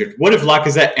gets injured? What if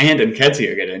Lacazette and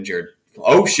Nketiah get injured?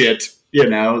 Oh shit!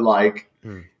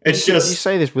 It's just you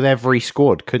say this with every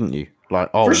squad, couldn't you? Like,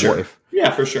 oh, for sure. What if? Yeah,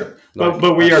 for sure.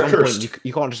 But we are cursed. Point,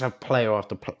 you can't just have player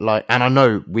after like. And I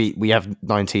know we have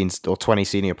 19 or 20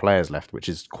 senior players left, which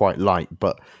is quite light.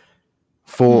 But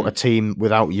for a team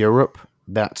without Europe,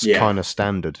 that's kind of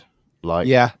standard. Like,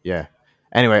 yeah.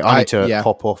 Anyway, I need to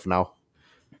hop off now.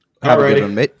 Have a good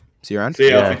one, mate. See you around. See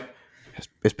you, Alfie.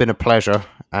 It's been a pleasure,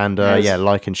 and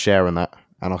like and share on that,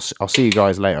 and I'll see you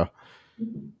guys later.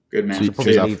 Good man. So I'll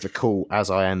probably leave the call as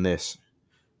I end this.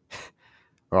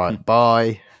 Right,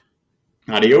 bye.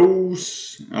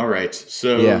 Adios. All right,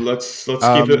 so let's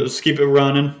keep it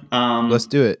running. Let's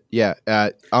do it. Yeah.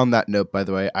 On that note, by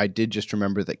the way, I did just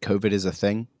remember that COVID is a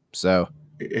thing, so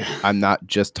I'm not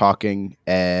just talking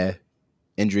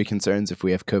injury concerns. If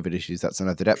we have COVID issues, that's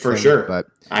another depth for thing, sure. But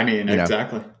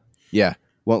exactly. Yeah,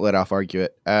 won't let off argue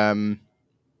it.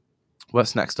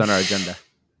 What's next on our agenda?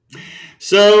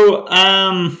 So,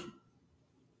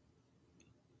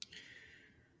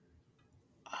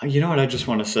 you know what I just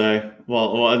want to say?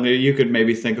 Well, you could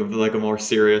maybe think of like a more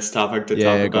serious topic to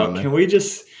talk about. Can we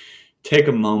just take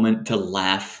a moment to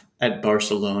laugh at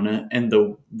Barcelona and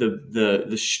the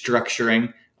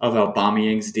structuring of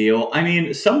Aubameyang's deal? I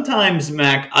mean, sometimes,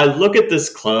 Mac, I look at this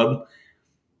club,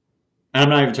 and I'm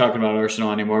not even talking about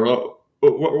Arsenal anymore.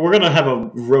 We're going to have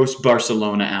a roast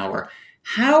Barcelona hour.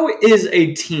 How is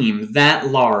a team that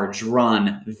large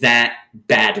run that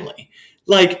badly?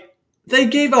 Like, they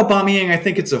gave Aubameyang, I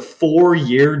think it's a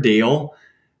 4-year deal,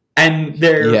 and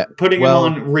they're putting him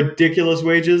on ridiculous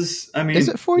wages. I mean, is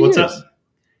it 4 years? Up?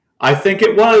 I think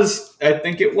it was,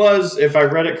 if I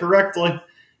read it correctly. All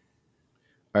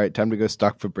right, time to go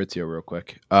stock Fabrizio real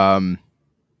quick.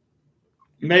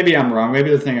 Maybe I'm wrong. Maybe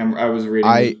the thing I was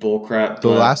reading was bullcrap. The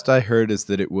last I heard is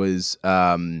that it was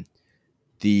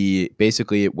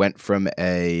basically it went from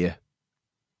a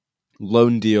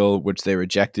loan deal, which they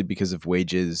rejected because of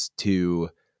wages, to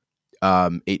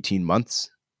 18 months.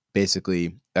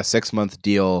 Basically, a 6-month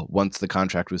deal once the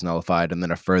contract was nullified, and then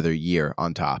a further year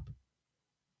on top.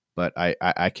 But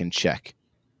I can check.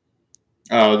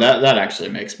 Oh, that actually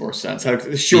makes more sense.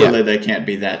 Surely they can't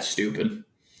be that stupid.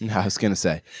 No, I was gonna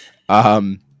say.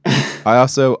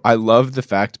 I love the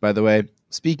fact, by the way,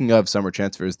 speaking of summer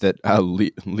transfers, that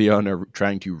Lyon are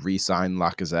trying to re-sign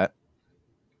Lacazette.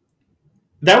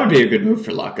 That would be a good move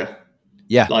for Laka.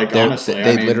 Yeah, honestly,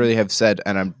 they literally have said,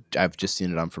 and I've just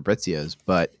seen it on Fabrizio's,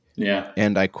 but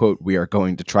and I quote, "We are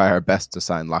going to try our best to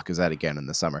sign Lacazette again in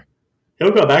the summer." He'll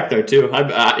go back there too.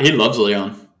 He loves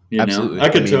Lyon. Absolutely, I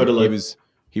could totally.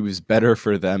 He was better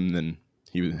for them than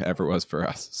he ever was for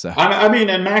us. So I mean,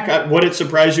 and Mac, would it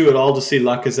surprise you at all to see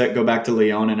Lacazette go back to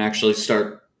Lyon and actually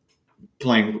start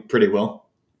playing pretty well?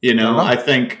 not at all. I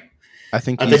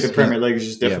think the Premier League is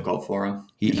just difficult for him.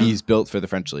 He's built for the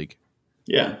French league.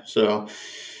 Yeah. So,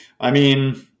 I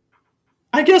mean,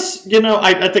 I guess,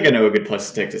 I think I know a good place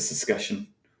to take this discussion.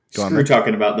 Screw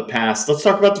talking about the past. Let's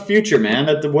talk about the future, man.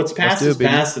 What's past is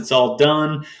past. It's all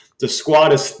done. The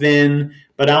squad is thin.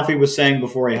 But Alfie was saying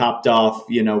before he hopped off,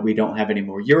 we don't have any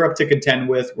more Europe to contend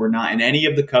with. We're not in any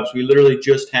of the cups. We literally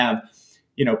just have,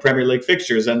 Premier League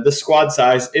fixtures. And the squad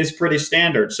size is pretty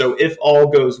standard. So if all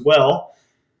goes well,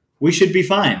 we should be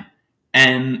fine.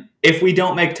 And if we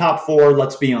don't make top four,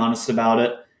 let's be honest about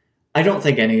it. I don't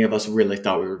think any of us really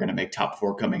thought we were going to make top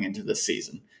four coming into this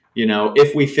season.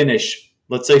 If we finish,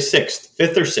 let's say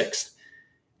fifth or sixth,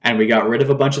 and we got rid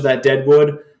of a bunch of that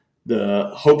deadwood,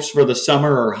 the hopes for the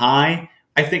summer are high.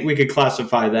 I think we could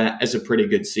classify that as a pretty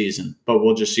good season, but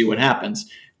we'll just see what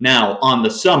happens. Now, on the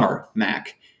summer,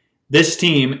 Mac, this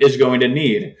team is going to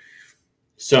need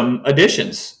some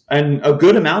additions and a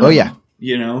good amount of them.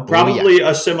 Probably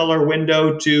a similar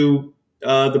window to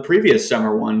the previous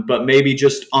summer one, but maybe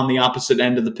just on the opposite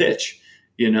end of the pitch.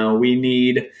 We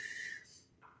need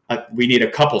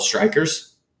a couple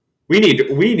strikers. We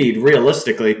need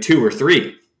realistically 2 or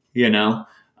 3.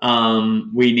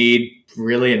 We need,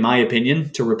 really, in my opinion,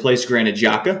 to replace Granit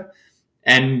Xhaka,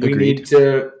 and we need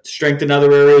to strengthen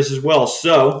other areas as well.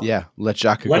 So let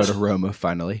Xhaka go to Roma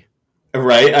finally.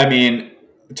 Right? I mean,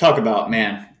 talk about,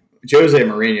 man. Jose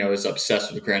Mourinho is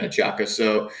obsessed with Granit Xhaka,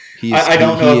 so I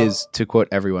don't know. He is, to quote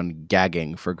everyone,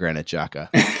 gagging for Granit Xhaka.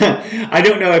 I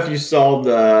don't know if you saw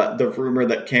the rumor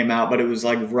that came out, but it was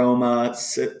like Roma,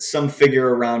 some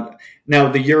figure around.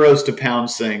 Now, the euros to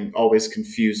pounds thing always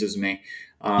confuses me.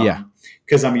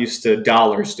 Because I'm used to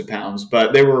dollars to pounds,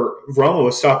 but Roma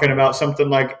was talking about something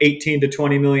like 18 to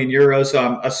 20 million euros. So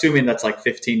I'm assuming that's like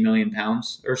 15 million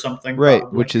pounds or something. Right.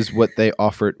 Probably. Which is what they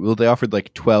offered. Well, they offered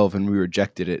like 12 and we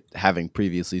rejected it, having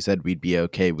previously said we'd be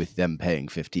okay with them paying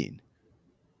 15.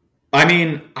 I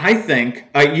mean, I think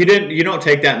you don't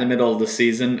take that in the middle of the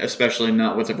season, especially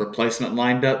not with a replacement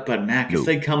lined up. But Mac, if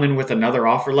they come in with another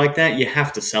offer like that, you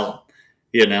have to sell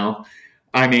them.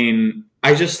 I mean,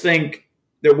 I just think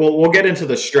that we'll get into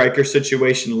the striker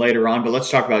situation later on, but let's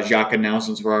talk about Xhaka now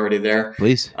since we're already there.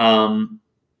 Please. Alfie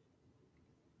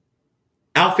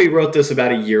wrote this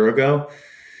about a year ago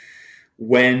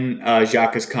when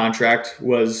Xhaka's contract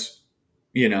was,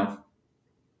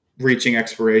 reaching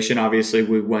expiration. Obviously,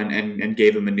 we went and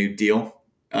gave him a new deal.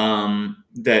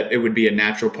 That it would be a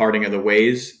natural parting of the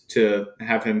ways to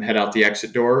have him head out the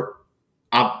exit door.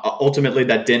 Ultimately,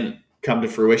 that didn't come to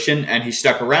fruition, and he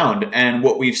stuck around. And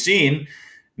what we've seen,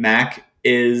 Mac,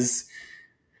 is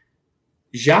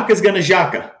Xhaka's going to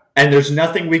Xhaka, and there's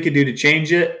nothing we could do to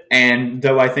change it. And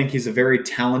though I think he's a very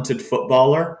talented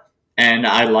footballer, and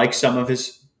I like some of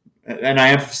his, and I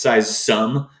emphasize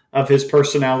some of his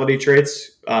personality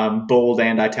traits, bold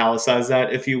and italicize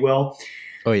that, if you will.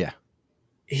 Oh, yeah.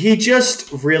 He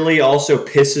just really also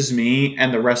pisses me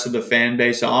and the rest of the fan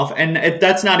base off. And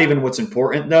that's not even what's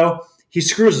important, though. He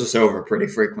screws us over pretty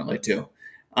frequently, too.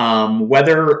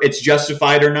 Whether it's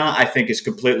justified or not, I think is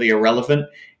completely irrelevant.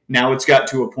 Now it's got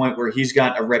to a point where he's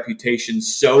got a reputation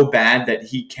so bad that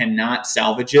he cannot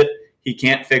salvage it. He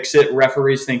can't fix it.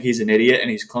 Referees think he's an idiot and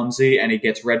he's clumsy and he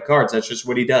gets red cards. That's just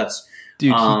what he does.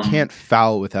 Dude, he can't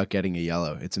foul without getting a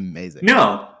yellow. It's amazing.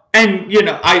 No. And,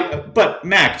 but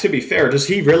Mac, to be fair, does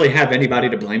he really have anybody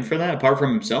to blame for that apart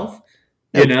from himself?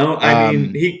 I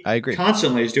mean, he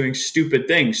constantly is doing stupid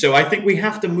things. So I think we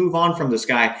have to move on from this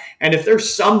guy. And if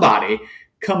there's somebody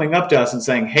coming up to us and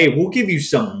saying, hey, we'll give you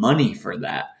some money for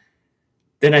that,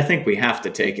 then I think we have to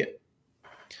take it.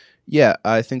 Yeah,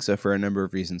 I think so for a number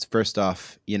of reasons. First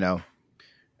off,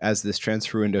 as this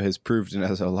transfer window has proved, and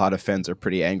as a lot of fans are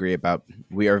pretty angry about,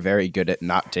 we are very good at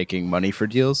not taking money for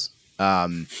deals.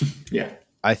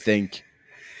 I think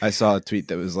I saw a tweet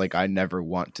that was like, I never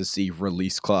want to see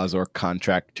release clause or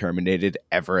contract terminated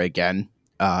ever again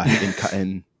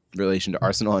in relation to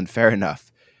Arsenal, and fair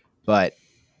enough. But,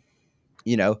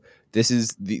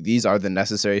 these are the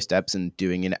necessary steps in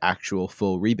doing an actual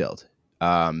full rebuild.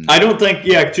 I don't think,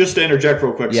 just to interject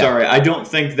real quick, sorry, I don't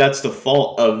think that's the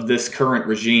fault of this current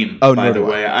regime, by the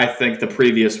way. I think the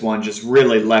previous one just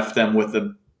really left them with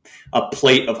a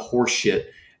plate of horse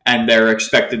shit, and they're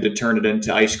expected to turn it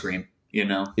into ice cream,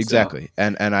 Exactly.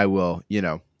 So. And I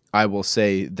will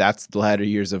say that's the latter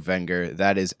years of Wenger,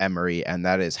 that is Emery, and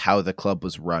that is how the club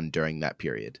was run during that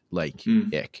period. Like,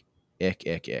 ick.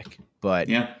 But,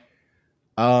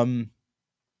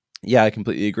 I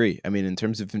completely agree. I mean, in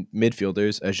terms of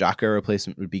midfielders, a Xhaka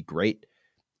replacement would be great.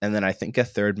 And then I think a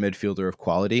third midfielder of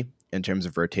quality in terms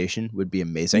of rotation would be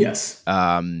amazing. Yes.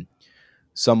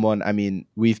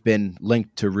 We've been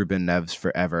linked to Ruben Neves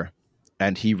forever,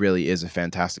 and he really is a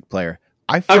fantastic player.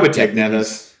 I would take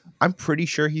Neves. I'm pretty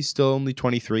sure he's still only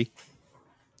 23.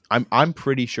 I'm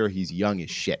pretty sure he's young as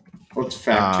shit. Let's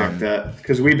fact check that,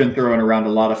 because we've been throwing around a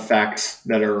lot of facts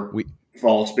that are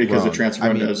false because of transfer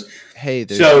windows. Hey,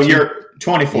 so you're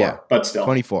 24, but still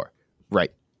 24,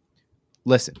 right?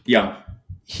 Listen, young.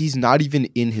 He's not even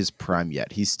in his prime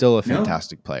yet. He's still a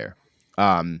fantastic player.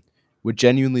 Would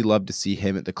genuinely love to see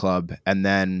him at the club, and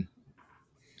then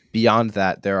beyond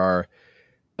that, there are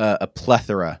a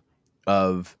plethora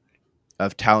of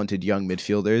talented young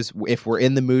midfielders. If we're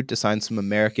in the mood to sign some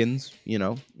Americans,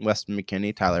 Weston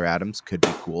McKennie, Tyler Adams could be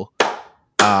cool.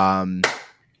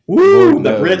 Woo!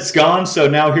 The Brit's gone, so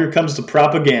now here comes the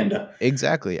propaganda.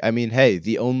 Exactly. I mean, hey,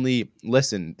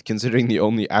 considering the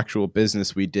only actual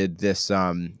business we did this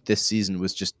season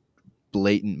was just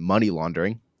blatant money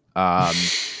laundering.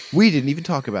 We didn't even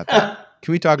talk about that.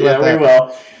 Can we talk about that? We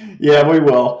will. Yeah, we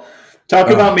will. Talk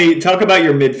about me. Talk about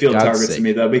your midfield targets to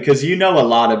me, though, because you know a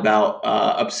lot about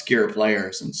obscure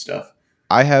players and stuff.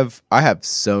 I have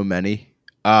so many.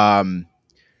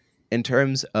 In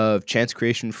terms of chance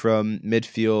creation from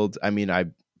midfield, I mean, I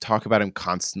talk about him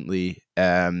constantly.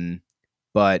 But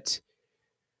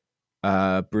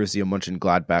Borussia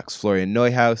Mönchengladbach's Florian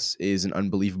Neuhaus is an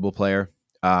unbelievable player.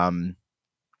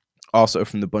 Also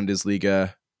from the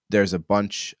Bundesliga, there's a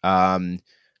bunch.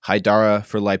 Haidara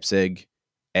for Leipzig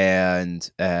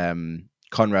and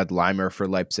Konrad Leimer for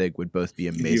Leipzig would both be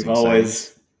amazing.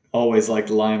 You've always liked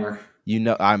Leimer.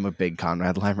 I'm a big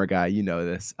Konrad Leimer guy. You know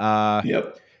this.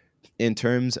 Yep. In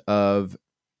terms of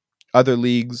other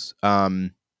leagues,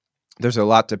 there's a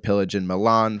lot to pillage in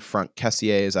Milan. Franck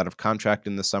Kessié is out of contract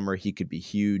in the summer. He could be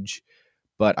huge.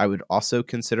 But I would also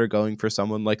consider going for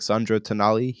someone like Sandro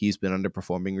Tonali. He's been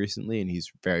underperforming recently, and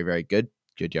he's very, very good.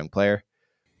 Good young player.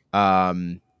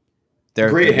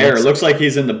 Great hair. It looks like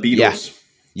he's in the Beatles.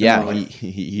 Yeah,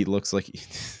 he looks like...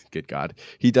 Good God.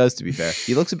 He does, to be fair.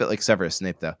 He looks a bit like Severus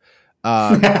Snape, though.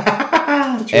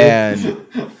 And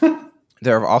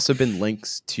there have also been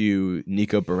links to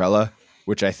Nico Barella,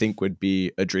 which I think would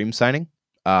be a dream signing.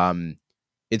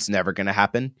 It's never going to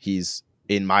happen. He's,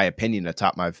 in my opinion, a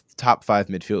top five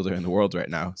midfielder in the world right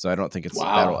now. So I don't think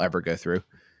that'll ever go through.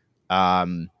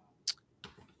 Other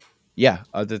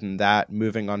than that,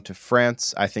 moving on to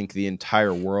France, I think the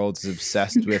entire world is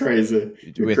obsessed with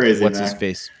what's his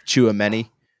face, Aurélien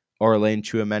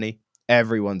Tchouameni.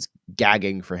 Everyone's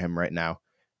gagging for him right now.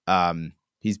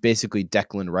 He's basically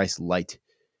Declan Rice light.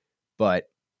 But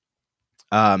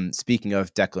speaking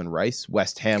of Declan Rice,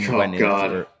 West Ham went in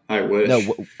for... I wish.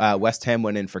 No, West Ham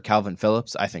went in for Calvin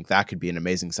Phillips. I think that could be an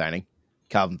amazing signing.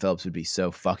 Calvin Phillips would be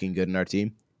so fucking good in our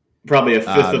team. Probably a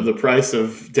fifth of the price of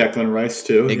Declan Rice,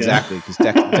 too. Exactly, because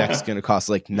Dec's going to cost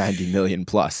like 90 million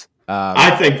plus.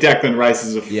 I think Declan Rice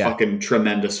is a fucking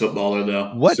tremendous footballer,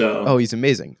 though. What? So, oh, he's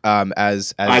amazing.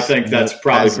 As I think that's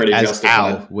probably pretty justified.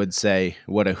 Al would say,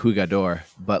 what a jugador.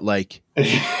 But like...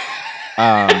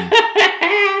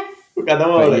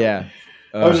 Jugador. Yeah.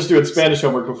 I was just doing Spanish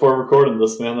homework before recording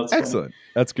this, man. That's excellent. Funny.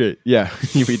 That's great. Yeah,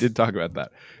 we did talk about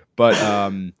that. But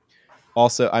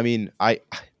also, I mean,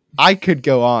 I could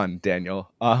go on,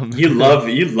 Daniel. You love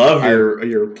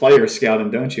your player scouting,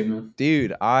 don't you, man?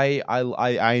 Dude,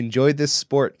 I enjoyed this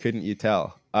sport. Couldn't you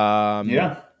tell?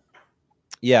 Yeah.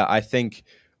 I think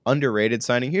underrated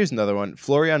signing. Here's another one: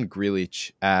 Florian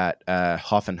Grealish at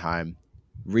Hoffenheim.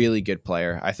 Really good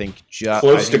player. I think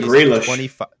close to Grealish.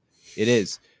 25. It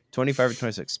is 25 or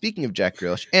 26. Speaking of Jack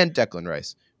Grealish and Declan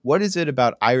Rice, what is it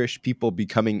about Irish people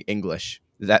becoming English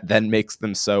that then makes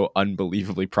them so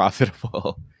unbelievably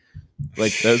profitable?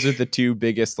 Like, those are the two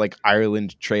biggest like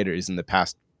Ireland traders in the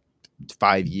past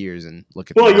 5 years, and look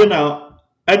at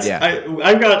I've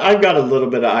got a little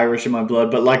bit of Irish in my blood,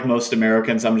 but like most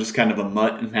Americans, I'm just kind of a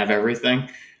mutt and have everything.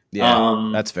 Yeah,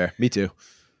 that's fair. Me too.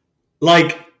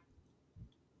 Like,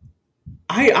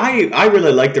 I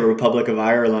really like the Republic of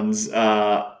Ireland's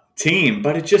team,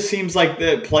 but it just seems like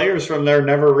the players from there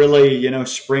never really,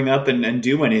 spring up and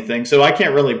do anything. So I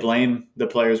can't really blame the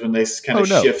players when they kind of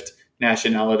shift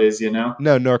nationalities, No,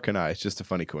 nor can I. It's just a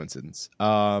funny coincidence.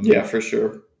 Yeah, for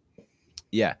sure.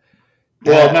 Yeah.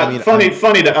 Well, funny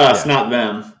to us, not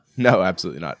them. No,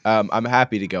 absolutely not. I'm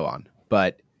happy to go on,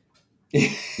 but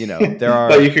there are.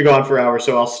 But you could go on for hours,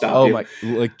 so I'll stop you. Oh my,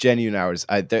 like genuine hours.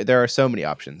 There are so many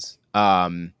options.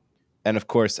 And of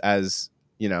course, as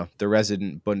the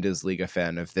resident Bundesliga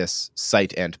fan of this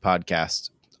site and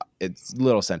podcast, it's a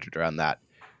little centered around that.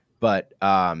 But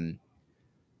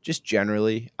just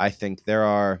generally, I think there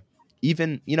are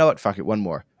even, you know what? Fuck it. One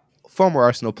more. Former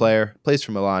Arsenal player, plays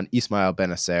for Milan, Ismail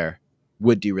Benacer,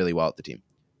 would do really well at the team.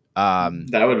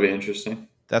 That would be interesting.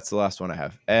 That's the last one I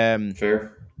have.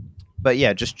 Fair. But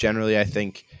yeah, just generally, I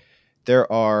think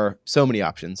there are so many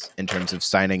options in terms of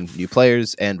signing new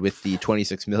players, and with the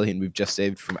 26 million we've just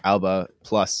saved from Alba,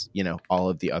 plus all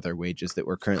of the other wages that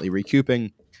we're currently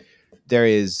recouping, there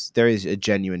is a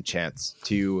genuine chance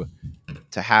to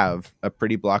have a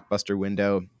pretty blockbuster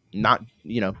window. Not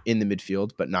in the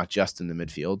midfield, but not just in the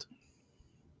midfield.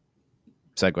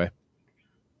 Segue.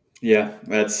 Yeah,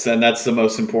 that's the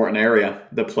most important area.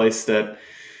 The place that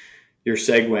you're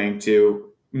segueing to.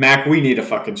 Mac, we need a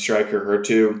fucking striker or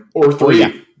two or three.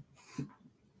 Oh,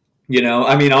 yeah.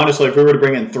 I mean, honestly, if we were to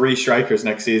bring in 3 strikers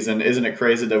next season, isn't it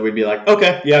crazy that we'd be like,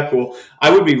 okay, yeah, cool. I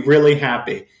would be really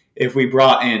happy if we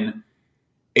brought in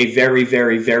a very,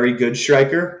 very, very good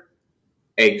striker,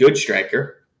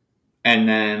 and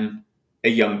then a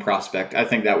young prospect. I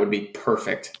think that would be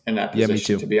perfect in that position, Yeah, me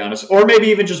too. to be honest. Or maybe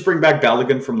even just bring back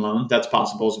Balogun from loan. That's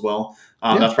possible as well.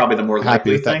 That's probably the more Happy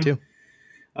likely with thing. that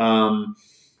too.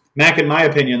 Mac, in my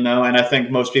opinion, though, and I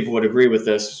think most people would agree with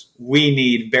this, we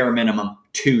need bare minimum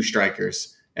 2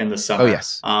 strikers in the summer. Oh,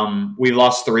 yes. We've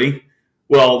lost 3.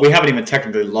 Well, we haven't even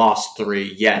technically lost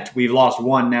 3 yet. We've lost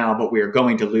 1 now, but we are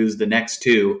going to lose the next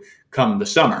 2 come the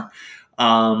summer.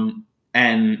 And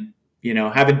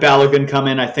having Balogun come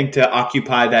in, I think, to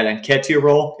occupy that Nketiah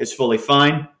role is fully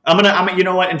fine. You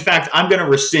know what? In fact, I'm gonna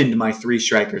rescind my 3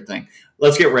 striker thing.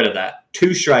 Let's get rid of that.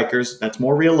 2 strikers. That's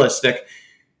more realistic.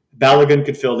 Balogun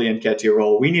could fill the Nketiah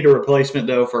role. We need a replacement,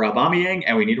 though, for Aubameyang,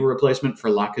 and we need a replacement for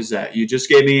Lacazette. You just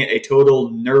gave me a total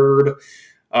nerd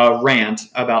rant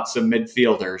about some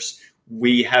midfielders.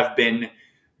 We have been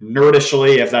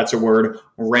nerdishly, if that's a word,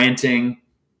 ranting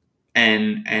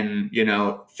and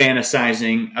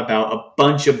fantasizing about a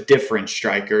bunch of different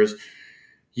strikers.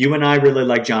 You and I really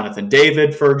like Jonathan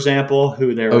David, for example,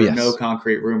 who there are no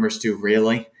concrete rumors to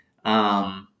really.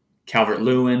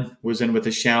 Calvert-Lewin was in with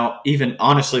a shout. Even,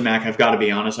 honestly, Mac, I've got to be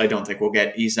honest, I don't think we'll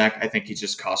get Isak. I think he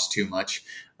just costs too much.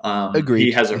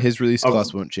 Agreed. His release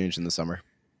clause won't change in the summer.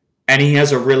 And he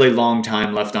has a really long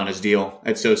time left on his deal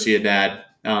at Sociedad.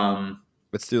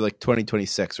 It's through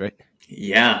 2026, right?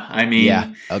 Yeah, I mean,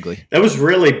 yeah, ugly. That was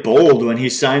really bold when he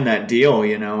signed that deal.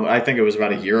 I think it was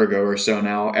about a year ago or so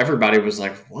now. Everybody was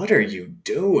like, "What are you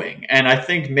doing?" And I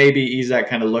think maybe Isak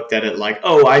kind of looked at it like,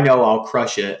 "Oh, I know I'll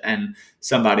crush it, and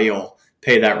somebody will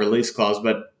pay that release clause."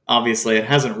 But obviously, it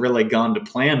hasn't really gone to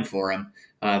plan for him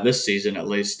this season, at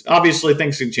least. Obviously,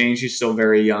 things can change. He's still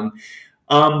very young.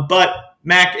 But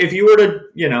Mac, if you were to,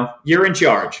 you're in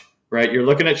charge, right? You're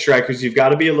looking at strikers. You've got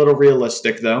to be a little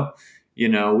realistic, though.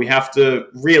 We have to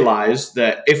realize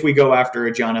that if we go after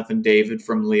a Jonathan David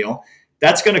from Lille,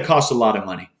 that's going to cost a lot of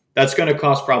money. That's going to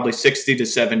cost probably 60 to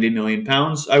 70 million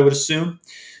pounds, I would assume.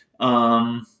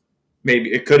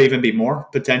 Maybe it could even be more.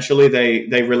 Potentially,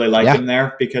 they really like him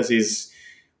there because he's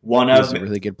a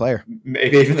really good player.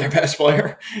 Maybe even their best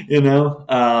player. You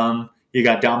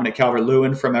got Dominic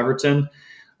Calvert-Lewin from Everton.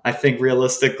 I think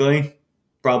realistically,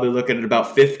 probably looking at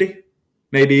about 50,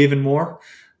 maybe even more.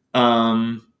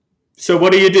 So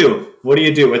what do you do?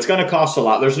 It's going to cost a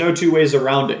lot. There's no 2 ways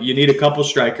around it. You need a couple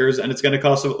strikers, and it's going to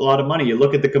cost a lot of money. You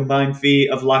look at the combined fee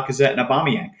of Lacazette and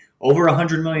Aubameyang, over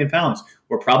 100 million pounds.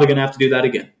 We're probably going to have to do that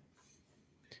again.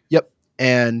 Yep.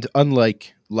 And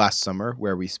unlike last summer,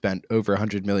 where we spent over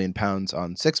 100 million pounds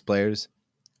on 6 players,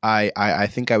 I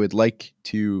think I would like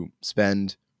to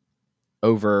spend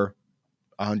over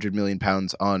 100 million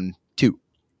pounds on 2.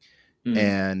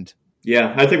 And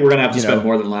yeah, I think we're gonna have to spend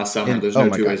more than last summer. There's no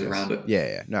 2 ways around it.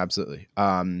 Yeah, no, absolutely.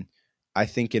 I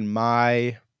think, in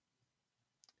my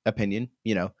opinion,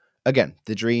 again,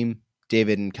 the dream,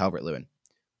 David and Calvert-Lewin.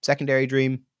 Secondary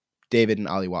dream, David and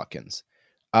Ollie Watkins.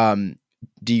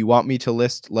 Do you want me to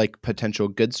list potential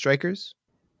good strikers?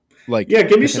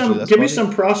 Give me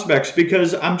some prospects,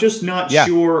 because I'm just not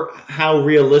sure how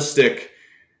realistic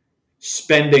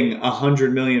spending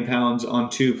 100 million pounds on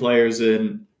 2 players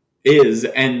is.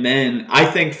 And then I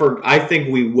think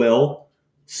we will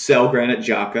sell Granit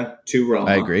Xhaka to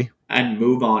Roma. I agree. And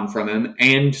move on from him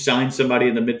and sign somebody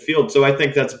in the midfield. So I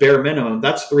think that's bare minimum.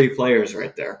 That's 3 players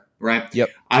right there, right? Yep.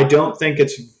 I don't think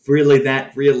it's really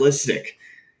that realistic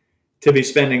to be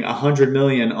spending 100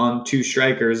 million on 2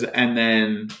 strikers and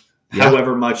then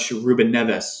however much Ruben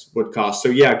Neves would cost.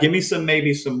 So give me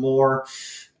maybe some more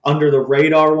under the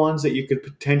radar ones that you could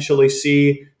potentially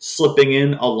see slipping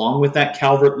in along with that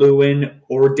Calvert-Lewin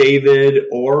or David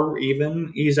or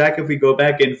even Isak if we go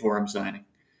back in for him signing.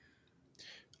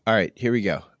 All right, here we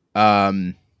go.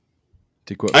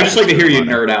 To quote I just like to hear you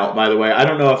Romano. nerd out, by the way. I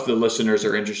don't know if the listeners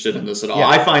are interested in this at all. Yeah.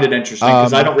 I find it interesting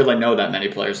because I don't really know that many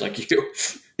players like you.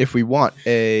 If we want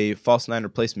a false nine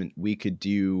replacement, we could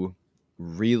do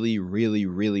really, really,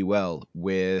 really well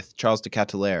with Charles de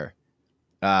Ketelaere,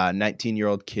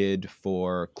 19-year-old kid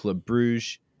for Club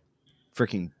Bruges,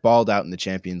 freaking balled out in the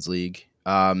Champions League.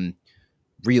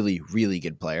 Really, really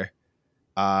good player.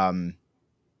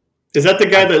 Is that the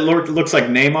guy that looks like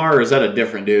Neymar, or is that a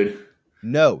different dude?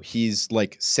 No, he's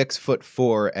like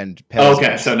 6'4" and Oh, pales.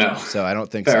 okay, so no. So I don't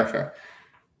think Fair, so.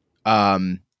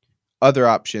 fair. Other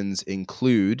options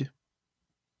include,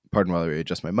 pardon while I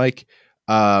readjust my mic,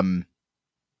 Timothy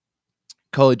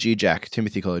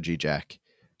Kolodziejczak.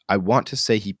 I want to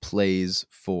say he plays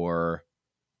for,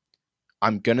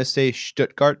 I'm going to say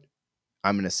Stuttgart.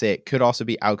 I'm going to say it could also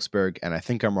be Augsburg, and I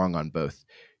think I'm wrong on both.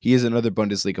 He is another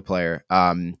Bundesliga player,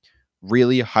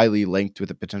 really highly linked with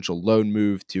a potential loan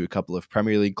move to a couple of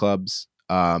Premier League clubs.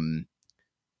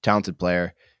 Talented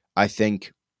player. I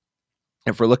think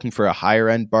if we're looking for a higher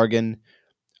end bargain,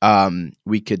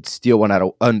 we could steal one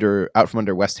out from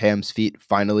under West Ham's feet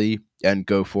finally and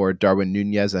go for Darwin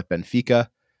Nunez at Benfica.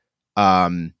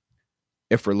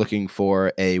 If we're looking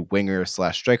for a winger /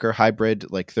 striker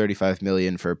hybrid, like 35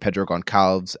 million for Pedro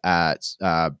Goncalves at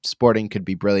Sporting could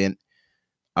be brilliant.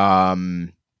 I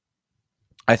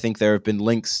think there have been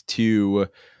links to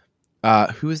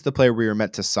who is the player we were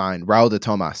meant to sign? Raul de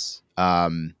Tomas.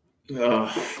 No.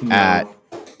 At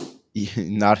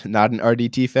not an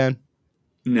RDT fan.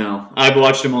 No, I've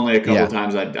watched him only a couple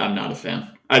times. I'm not a fan.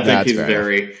 I think he's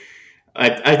very.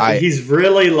 He's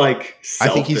really like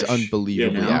selfish. I think he's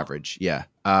unbelievably average. Yeah,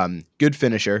 good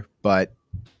finisher, but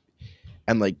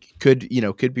could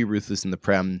be ruthless in the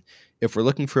Prem. If we're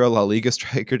looking for a La Liga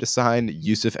striker to sign,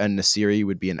 Yusuf En-Nesyri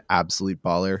would be an absolute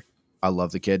baller. I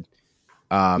love the kid.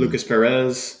 Lucas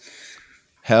Perez.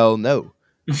 Hell no.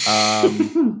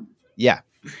 Yeah,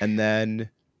 and then.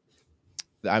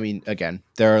 I mean, again,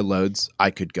 there are loads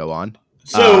I could go on.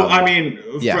 So,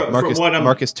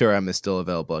 Marcus Thuram is still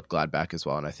available at Gladbach as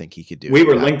well, and I think he could do. We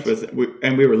were linked with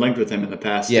him in the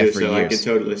past too, so years. I could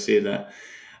totally see that.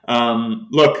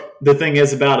 Look, the thing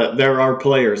is about it, there are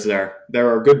players there.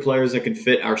 There are good players that can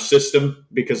fit our system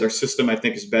because our system, I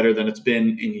think, is better than it's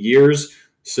been in years.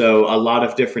 So a lot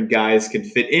of different guys can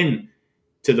fit in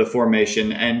to the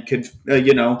formation and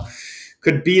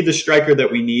could be the striker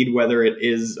that we need, whether it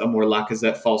is a more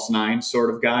Lacazette false nine sort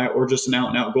of guy or just an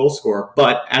out-and-out goal scorer.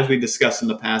 But as we discussed in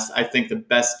the past, I think the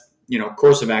best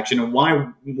course of action and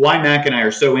why Mac and I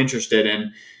are so interested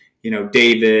in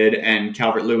David and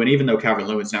Calvert-Lewin, even though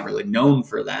Calvert-Lewin's not really known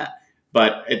for that,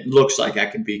 but it looks like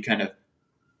that could be kind of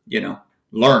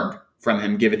learned from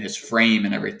him given his frame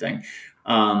and everything.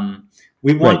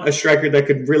 We want a striker that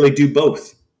could really do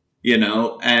both,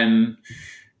 and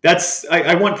that's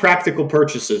I want practical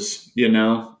purchases, and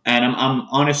I'm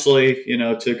honestly,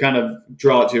 to kind of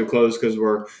draw it to a close because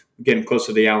we're getting close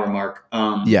to the hour mark.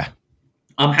 I'm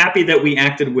happy that we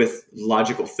acted with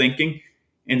logical thinking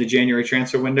in the January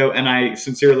transfer window, and I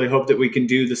sincerely hope that we can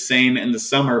do the same in the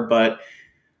summer. But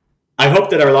I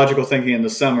hope that our logical thinking in the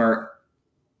summer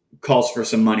calls for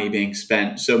some money being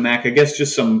spent. So, Mac, I guess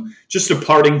just a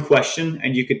parting question,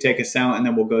 and you could take us out, and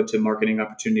then we'll go to marketing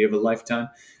opportunity of a lifetime.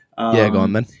 Go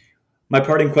on then. My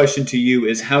parting question to you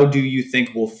is, how do you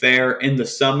think we'll fare in the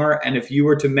summer? And if you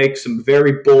were to make some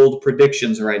very bold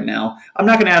predictions right now, I'm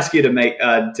not going to ask you to make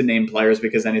to name players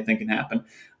because anything can happen.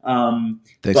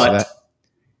 Thanks for that.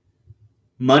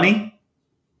 Money,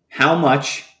 how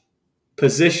much,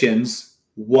 positions,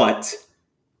 what,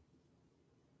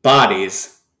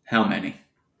 bodies, how many?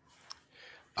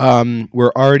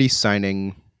 We're already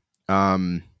signing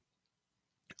Austin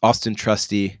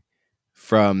Trusty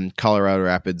from Colorado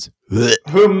Rapids,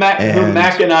 who Mac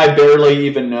and I barely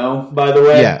even know, by the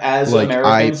way, as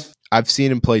Americans. I've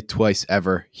seen him play twice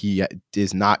ever. He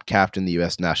is not captain the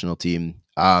U.S. national team.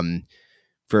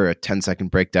 For a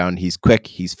 10-second breakdown, he's quick,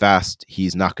 he's fast,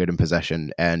 he's not good in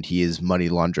possession, and he is money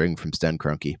laundering from Sten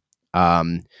Kroenke.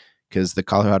 Because the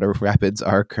Colorado Rapids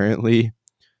are currently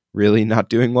really not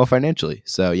doing well financially.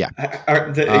 So, yeah.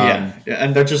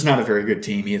 And they're just not a very good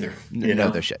team either. No,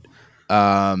 they're shit.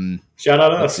 Shout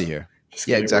out us. Let's see here.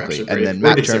 Yeah, exactly. And then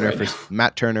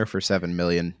Matt Turner for $7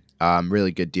 million.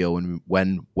 Really good deal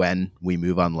when we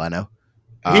move on Leno.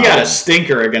 He had a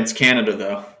stinker against Canada,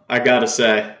 though. I gotta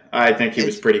say, I think he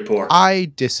was pretty poor.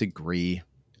 I disagree.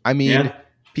 I mean,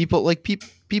 people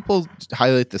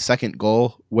highlight the second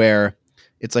goal where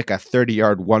it's like a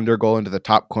 30-yard wonder goal into the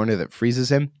top corner that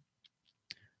freezes him.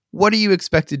 What are you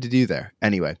expected to do there?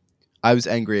 Anyway, I was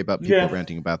angry about people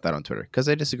ranting about that on Twitter because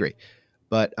I disagree.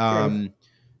 But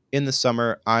in the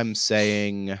summer, I'm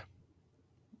saying,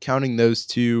 counting those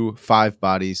 5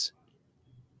 bodies,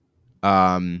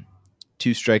 2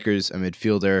 strikers, a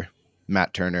midfielder,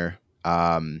 Matt Turner,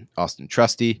 Austin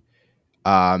Trusty.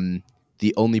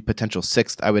 The only potential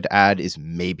 6th I would add is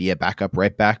maybe a backup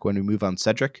right back when we move on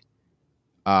Cedric.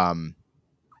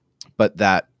 But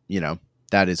that,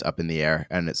 that is up in the air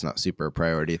and it's not super a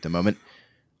priority at the moment.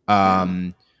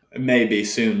 Maybe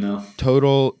soon though.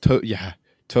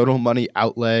 Total money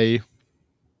outlay.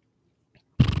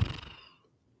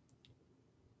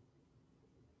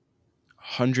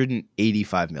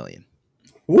 $185 million.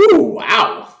 Woo!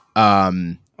 Wow.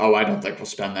 Oh, I don't think we'll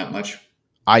spend that much.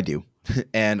 I do,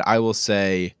 and I will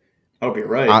say, I hope you're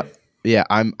right.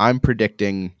 I'm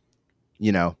predicting,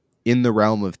 in the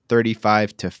realm of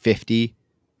 35 to 50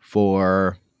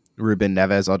 for Ruben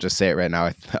Neves. I'll just say it right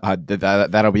now.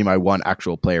 That'll be my one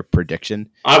actual player prediction.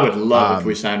 I would love if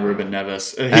we signed Ruben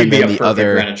Neves. He'd be a perfect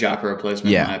Granit Xhaka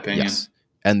replacement, in my opinion. Yes.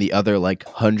 And the other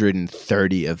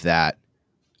 130 of that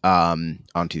on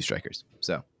 2 strikers.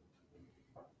 So,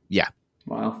 yeah.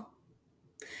 Wow.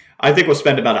 I think we'll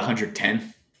spend about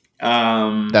 110.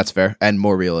 That's fair and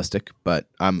more realistic, but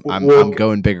I'm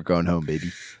going big or going home,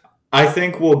 baby. I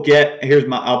think we'll get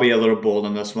I'll be a little bold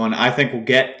on this one. I think we'll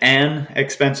get an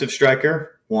expensive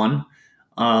striker, one,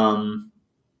 and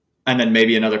then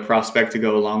maybe another prospect to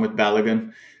go along with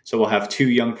Balogun. So we'll have 2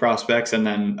 young prospects and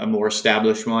then a more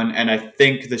established one. And I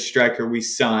think the striker we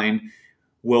sign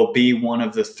will be one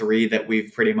of the 3 that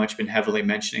we've pretty much been heavily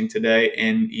mentioning today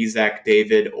in Isak,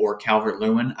 David, or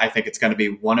Calvert-Lewin. I think it's going to be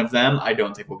one of them. I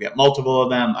don't think we'll get multiple of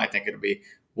them. I think it'll be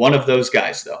one of those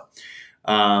guys, though.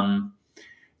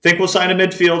 Think we'll sign a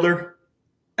midfielder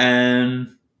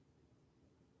and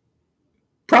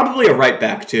probably a right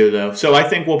back too, though. So I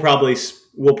think we'll probably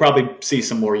see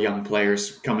some more young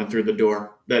players coming through the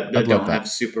door that don't have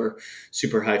super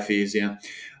high fees. Yeah.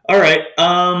 All right.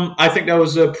 I think that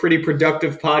was a pretty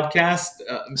productive podcast.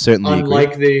 Certainly,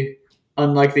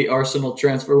 unlike the Arsenal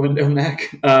transfer window, Mac.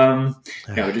 No,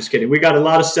 just kidding. We got a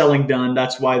lot of selling done.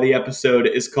 That's why the episode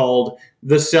is called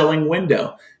The Selling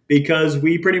Window, because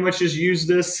we pretty much just use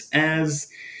this as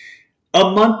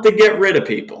a month to get rid of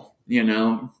people.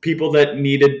 People that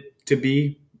needed to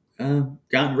be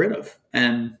gotten rid of.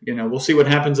 And, we'll see what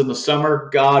happens in the summer,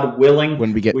 God willing.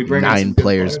 When we bring 9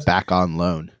 players back on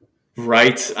loan.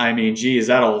 Right. I mean, geez,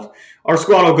 our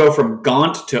squad will go from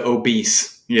gaunt to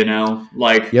obese, in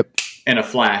a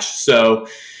flash. So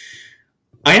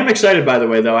I am excited, by the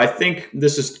way, though. I think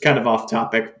this is kind of off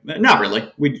topic. Not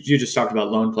really. You just talked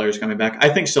about loan players coming back. I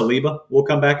think Saliba will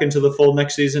come back into the fold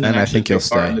next season and I think he'll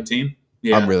stay in the team.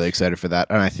 Yeah. I'm really excited for that.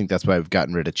 And I think that's why we've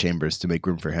gotten rid of Chambers to make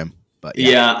room for him. But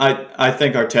I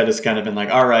think Arteta's kind of been like,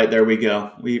 all right, there we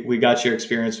go. We got your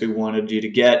experience we wanted you to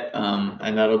get,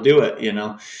 and that'll do it,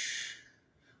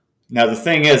 Now, the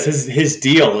thing is, his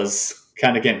deal is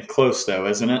kind of getting close, though,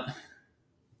 isn't it?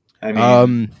 I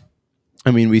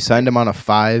mean, we signed him on a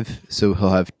 5, so he'll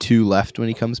have 2 left when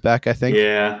he comes back, I think.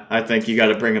 Yeah, I think you got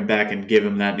to bring him back and give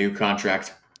him that new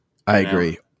contract. I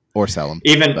agree. Or sell him.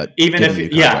 Even if I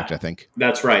think.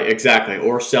 That's right, exactly.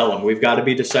 Or sell him. We've got to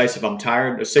be decisive. I'm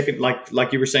tired, sick of,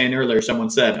 like you were saying earlier, someone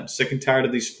said, I'm sick and tired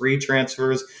of these free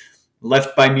transfers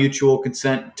left by mutual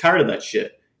consent. Tired of that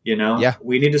shit. Yeah.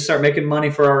 We need to start making money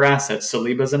for our assets.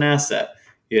 Saliba's an asset.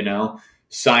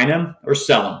 Sign him or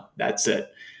sell him. That's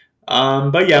it.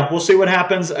 But yeah, we'll see what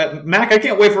happens. Mac, I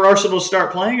can't wait for Arsenal to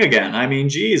start playing again. I mean,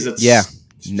 geez, it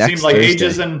seems like Thursday.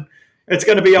 ages, and it's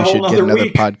going to be a whole nother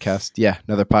week. Podcast. Yeah,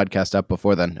 another podcast up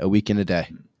before then. A week and a day.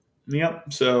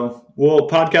 Yep. So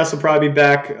podcast will probably be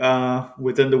back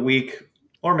within the week,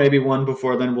 or maybe one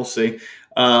before then. We'll see.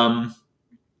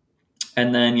 And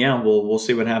then we'll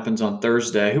see what happens on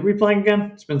Thursday. Who are we playing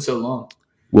again? It's been so long.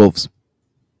 Wolves,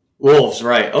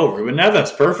 right? Oh, Ruben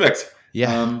Neves, perfect.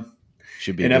 Yeah.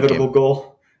 Should be inevitable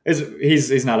goal.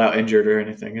 He's not out injured or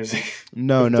anything, is he?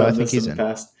 No, I think he's in.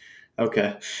 Past.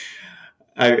 Okay.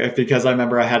 Because I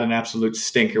remember I had an absolute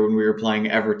stinker when we were playing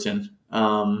Everton.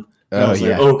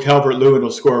 Calvert-Lewin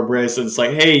will score a brace, and it's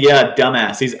like, hey, yeah,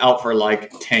 dumbass, he's out for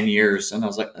 10 years, and I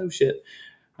was like, oh shit.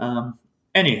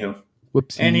 Anywho,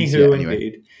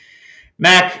 indeed.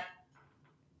 Mac,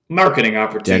 marketing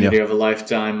opportunity Daniel. of a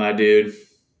lifetime, my dude.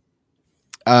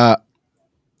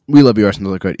 We Love You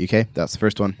Arsenal.co.uk. That's the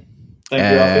first one.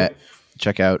 Thank you, Alfie.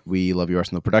 Check out We Love You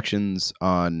Arsenal Productions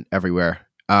on everywhere.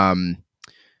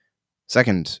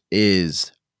 Second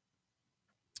is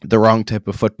The Wrong Type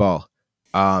of Football.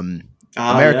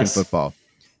 American football.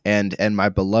 And my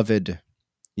beloved,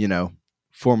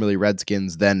 formerly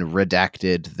Redskins, then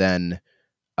redacted, then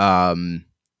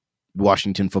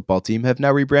Washington football team have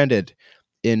now rebranded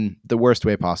in the worst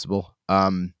way possible.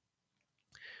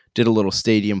 Did a little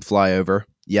stadium flyover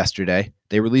yesterday.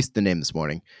 They released the name this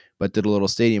morning, but did a little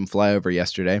stadium flyover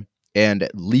yesterday and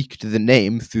leaked the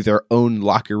name through their own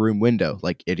locker room window,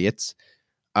 like idiots.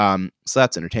 So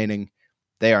that's entertaining.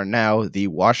 They are now the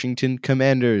Washington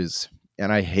Commanders,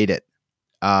 and I hate it.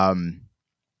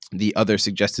 The other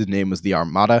suggested name was the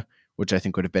Armada, which I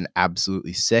think would have been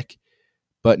absolutely sick.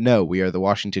 But no, we are the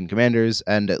Washington Commanders,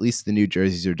 and at least the new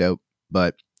jerseys are dope.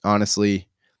 But honestly,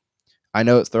 I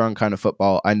know it's the wrong kind of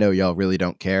football. I know y'all really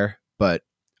don't care, but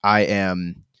I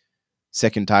am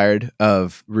sick and tired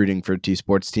of rooting for two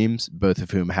sports teams, both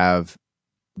of whom have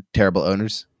terrible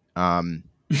owners.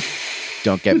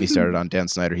 Don't get me started on Dan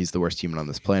Snyder. He's the worst human on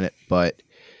this planet, but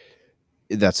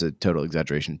that's a total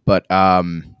exaggeration. But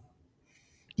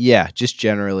yeah, just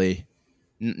generally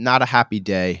not a happy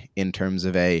day in terms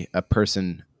of a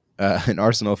person, an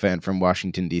Arsenal fan from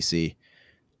Washington, D.C.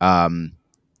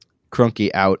 Kroenke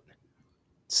out,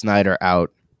 Snyder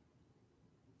out,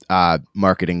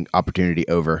 marketing opportunity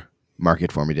over.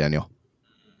 Market for me, Daniel.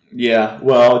 Yeah,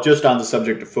 well, just on the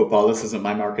subject of football, this isn't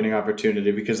my marketing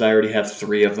opportunity because I already have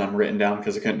 3 of them written down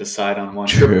because I couldn't decide on one.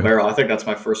 True. Triple barrel. I think that's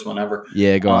my first one ever.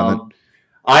 Yeah, go on then.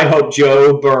 I hope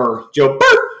Joe Burr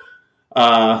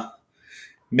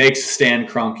makes Stan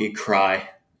Kroenke cry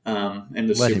in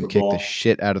the Let Super him kick Bowl. the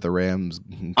shit out of the Rams.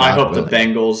 I God hope willing. the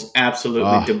Bengals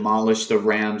absolutely demolish the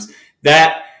Rams.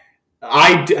 That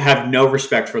I have no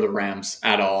respect for the Rams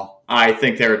at all. I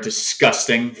think they're a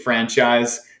disgusting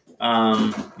franchise.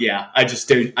 Yeah,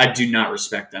 I do not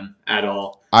respect them at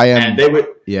all. I am. And they would.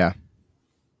 Yeah.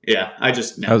 Yeah, I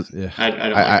just no. I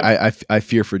don't like them. I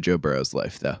fear for Joe Burrow's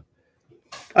life though.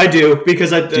 I do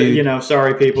because Dude,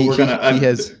 sorry people, we're gonna. He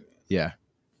has. Yeah.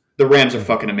 The Rams are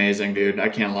fucking amazing, dude. I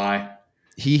can't lie.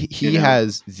 He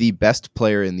has the best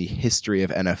player in the history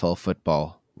of NFL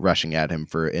football rushing at him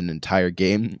for an entire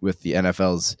game with the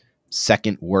NFL's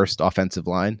second worst offensive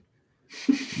line.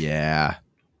 Yeah.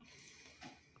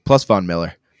 Plus Von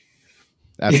Miller.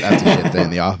 That's a shit day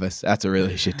in the office. That's a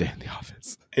really shit day in the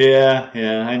office. Yeah,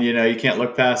 and you can't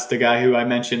look past the guy who I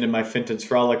mentioned in my Finton's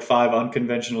Frolic 5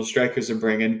 unconventional strikers are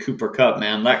bringing, Cooper Kupp,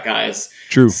 man. That guy's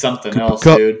something Cooper else,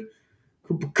 Kupp. dude.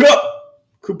 Cooper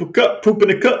Kupp, poop in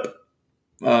a cup.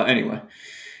 Anyway,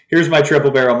 here's my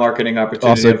triple barrel marketing opportunity.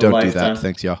 Also, of don't a do lifetime. that.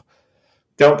 Thanks, y'all.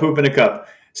 Don't poop in a cup.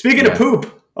 Speaking of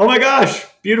poop, oh my gosh,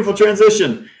 beautiful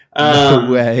transition. No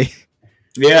way.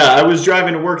 Yeah, I was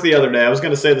driving to work the other day. I was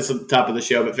going to say this at the top of the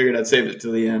show, but figured I'd save it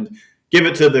to the end. Give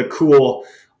it to the cool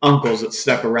uncles that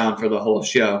stuck around for the whole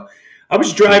show. I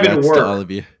was driving to work. To all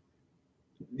of you.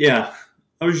 Yeah,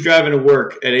 I was driving to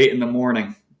work at 8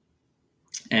 a.m.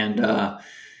 And,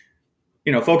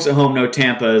 folks at home know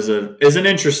Tampa is an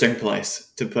interesting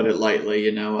place, to put it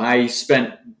lightly. I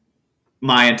spent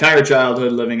my entire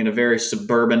childhood living in a very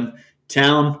suburban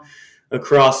town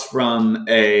across from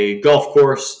a golf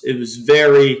course. It was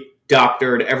very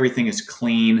doctored. Everything is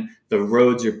clean. The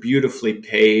roads are beautifully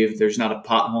paved. There's not a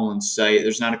pothole in sight.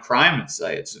 There's not a crime in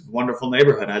sight. It's a wonderful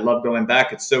neighborhood. I love going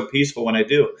back. It's so peaceful when I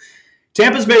do.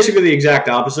 Tampa's basically the exact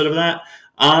opposite of that.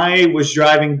 I was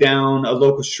driving down a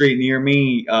local street near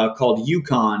me called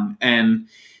Yukon, and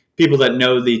people that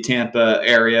know the Tampa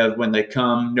area when they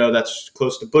come know that's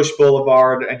close to Bush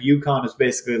Boulevard, and Yukon is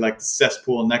basically like the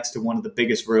cesspool next to one of the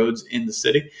biggest roads in the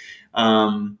city.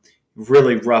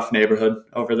 Really rough neighborhood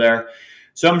over there.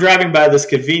 So I'm driving by this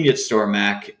convenience store,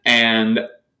 Mac, and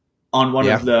on one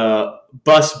of the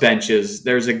bus benches,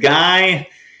 there's a guy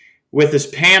with his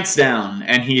pants down,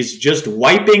 and he's just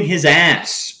wiping his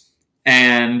ass.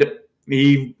 And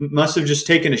he must have just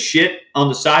taken a shit on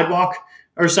the sidewalk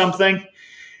or something.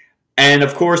 And,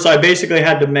 of course, I basically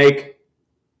had to make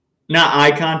not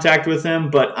eye contact with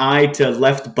him, but eye to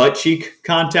left butt cheek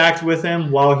contact with him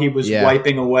while he was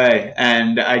wiping away.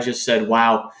 And I just said,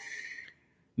 wow,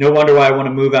 no wonder why I want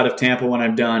to move out of Tampa when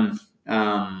I'm done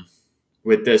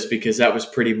with this, because that was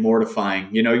pretty mortifying.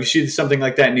 You see something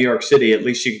like that in New York City, at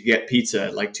least you could get pizza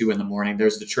at like 2 a.m.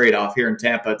 There's the trade-off. Here in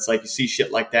Tampa, it's like you see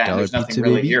shit like that, and there's nothing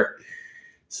really baby. Here.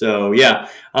 So, yeah.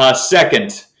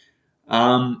 Second,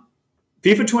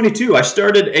 FIFA 22, I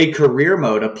started a career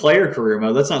mode, a player career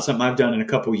mode. That's not something I've done in a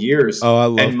couple years. Oh, I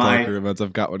love player career modes.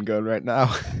 I've got one going right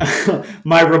now.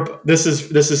 This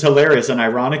is hilarious and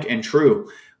ironic and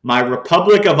true. My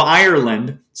Republic of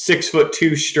Ireland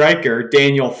 6'2" striker,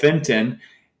 Daniel Finton,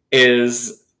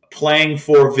 is playing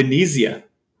for Venezia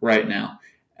right now.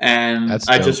 And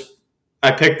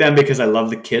I picked them because I love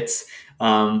the kits.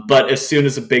 But as soon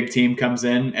as a big team comes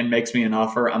in and makes me an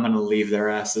offer, I'm going to leave their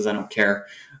asses. I don't care.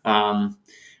 I'm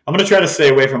going to try to stay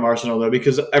away from Arsenal, though,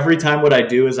 because every time what I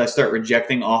do is I start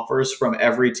rejecting offers from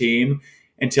every team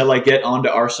until I get onto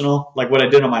Arsenal. Like what I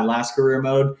did on my last career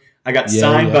mode. I got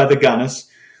signed by the Gunners,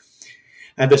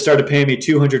 and they started paying me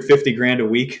 250 grand a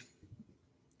week.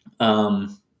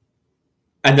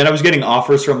 And then I was getting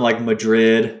offers from like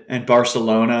Madrid and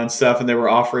Barcelona and stuff, and they were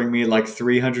offering me like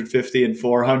 350 and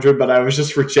 400, but I was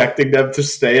just rejecting them to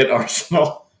stay at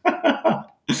Arsenal.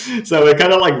 So it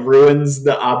kind of like ruins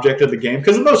the object of the game,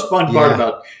 because the most fun part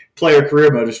about player career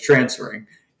mode is transferring,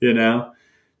 to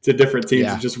different teams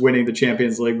and just winning the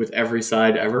Champions League with every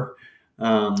side ever.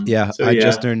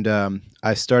 Just earned.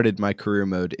 I started my career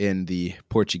mode in the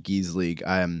Portuguese league.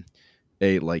 I am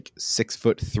a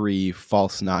 6'3"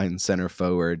 false nine center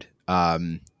forward,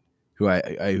 who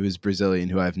is Brazilian,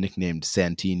 who I've nicknamed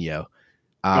Santinho.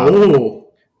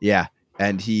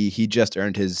 And he just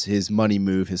earned his money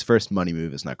move. His first money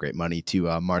move is not great money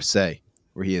to Marseille,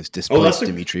 where he has displaced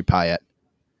Dimitri Payet.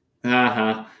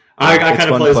 I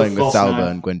kind of play playing with Salva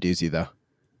and Guendouzi though.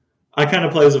 I kind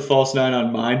of play as a false nine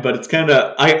on mine, but it's kind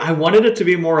of I wanted it to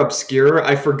be more obscure.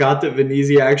 I forgot that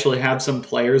Venezia actually have some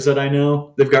players that I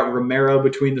know. They've got Romero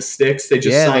between the sticks. They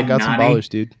just signed they got Nani. Some ballers,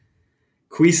 dude.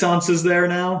 Cuisance is there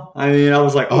now. I mean, I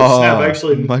was like, snap!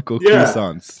 Actually, Michael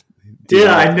Cuisance.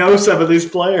 Yeah, I know some of these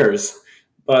players,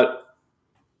 but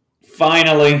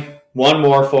finally, one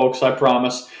more, folks. I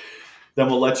promise. Then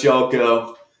we'll let y'all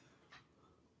go.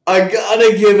 I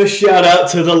gotta give a shout out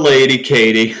to the lady,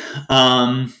 Katie.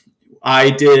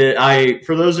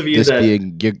 For those of you this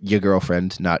being your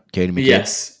girlfriend, not Katie McCabe.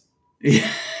 Yes.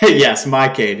 Yes, my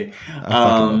Katie. I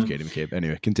fucking love Katie McCabe.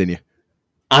 Anyway, continue.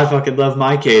 I fucking love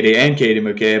my Katie and Katie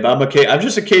McCabe. I'm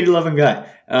just a Katie loving guy.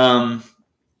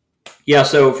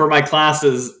 So for my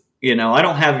classes, I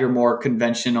don't have your more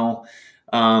conventional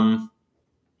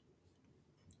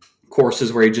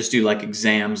courses where you just do like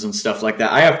exams and stuff like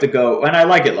that. I have to go, and I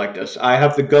like it like this. I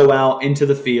have to go out into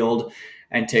the field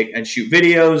and shoot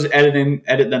videos,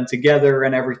 edit them together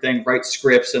and everything, write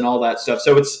scripts and all that stuff.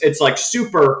 So it's like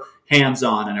super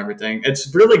hands-on and everything.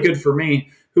 It's really good for me.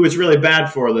 Who it's really bad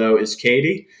for, though, is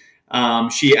Katie.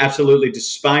 She absolutely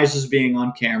despises being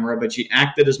on camera, but she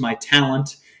acted as my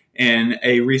talent in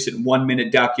a recent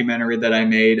 1-minute documentary that I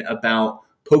made about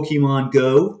Pokemon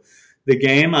Go, the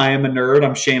game. I am a nerd.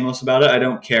 I'm shameless about it. I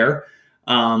don't care.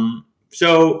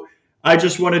 So I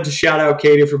just wanted to shout out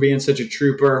Katie for being such a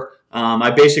trooper.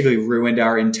 I basically ruined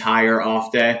our entire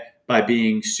off day by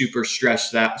being super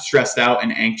stressed out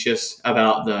and anxious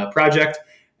about the project.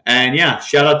 And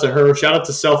shout out to her. Shout out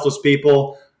to selfless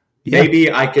people. Yeah.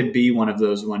 Maybe I could be one of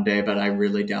those one day, but I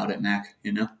really doubt it, Mac.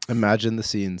 Imagine the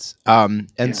scenes.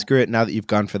 Screw it. Now that you've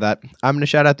gone for that, I'm going to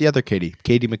shout out the other Katie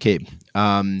McCabe.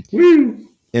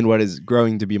 In what is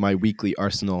growing to be my weekly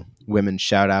Arsenal women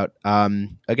shout out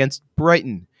against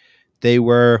Brighton. They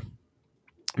were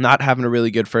not having a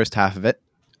really good first half of it.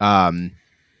 And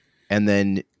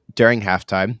then during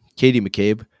halftime, Katie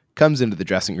McCabe comes into the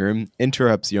dressing room,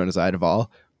 interrupts Jonas Eidevall,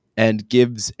 and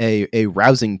gives a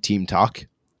rousing team talk.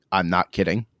 I'm not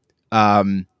kidding.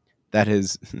 That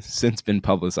has since been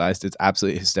publicized. It's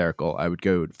absolutely hysterical. I would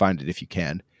go find it if you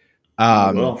can.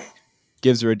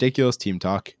 Gives a ridiculous team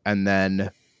talk, and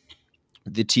then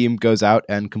the team goes out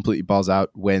and completely balls out,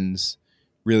 wins,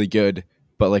 really good.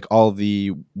 But like all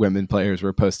the women players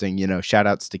were posting, shout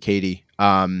outs to Katie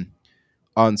on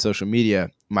social media.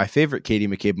 My favorite Katie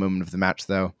McCabe moment of the match,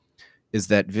 though, is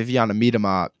that Viviana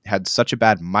Miedema had such a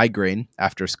bad migraine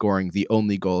after scoring the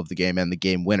only goal of the game and the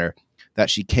game winner that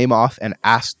she came off and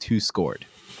asked who scored.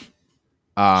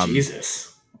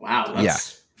 Jesus. Wow.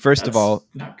 First of all,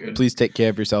 not good. Please take care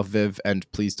of yourself, Viv, and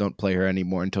please don't play her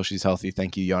anymore until she's healthy.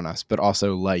 Thank you, Jonas. But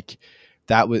also,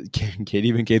 that was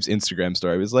Katie McCabe's Instagram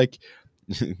story. It was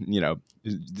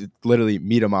literally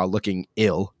Miedema looking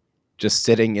ill, just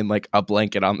sitting in a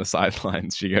blanket on the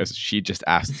sidelines. She goes, she just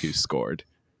asked who scored.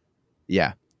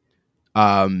 Yeah.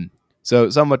 So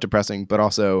somewhat depressing, but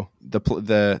also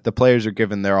the players are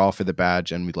given their all for the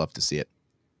badge, and we'd love to see it.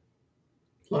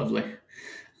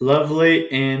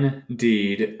 Lovely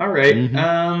indeed. All right.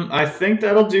 Mm-hmm. I think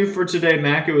that'll do for today,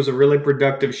 Mac. It was a really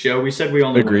productive show. We said we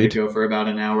only wanted to go for about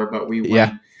an hour, but we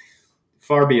went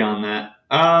far beyond that.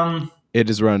 It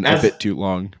has run a bit too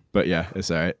long, but yeah, it's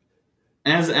all right.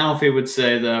 As Alfie would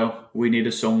say, though, we need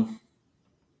a song.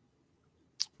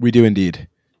 We do indeed.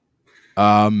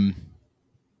 I'm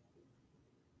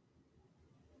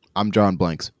drawing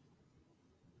blanks.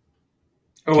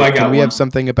 I got Can we have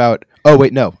something about... Oh,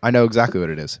 wait, no. I know exactly what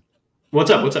it is.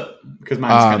 What's up? Because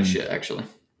mine's kind of shit, actually.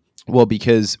 Well,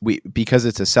 because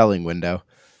it's a selling window.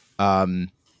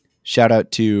 Shout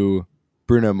out to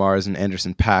Bruno Mars and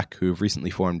Anderson .Paak, who have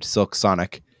recently formed Silk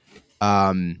Sonic.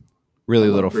 Really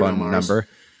little fun number.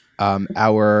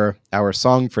 Our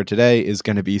song for today is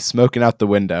going to be "Smoking Out the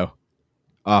Window"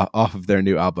 off of their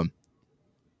new album.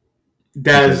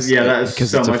 That is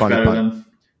so much better than.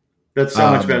 That's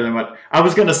so much better than what I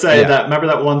was gonna say. That remember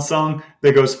that one song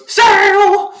that goes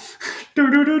sail.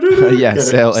 Yeah,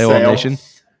 sail, AOL Nation.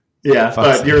 Yeah,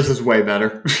 but yours is way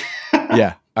better.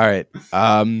 Yeah. All right.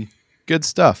 Good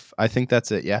stuff. I think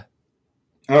that's it. Yeah.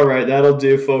 All right, that'll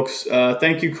do, folks.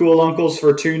 Thank you, Cool Uncles,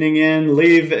 for tuning in.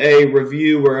 Leave a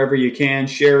review wherever you can.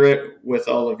 Share it with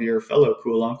all of your fellow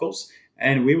Cool Uncles,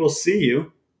 and we will see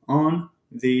you on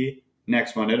the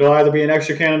next one. It'll either be an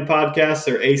Extra Canon podcast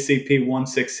or ACP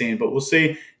 116, but we'll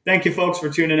see. Thank you, folks, for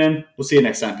tuning in. We'll see you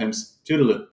next time, Pimps.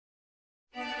 Toodaloo.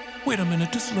 Wait a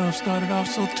minute, this love started off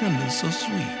so tender, so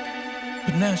sweet.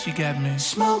 But now she got me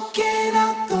smoking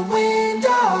out the window.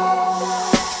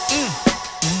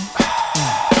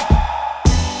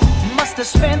 Must have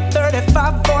spent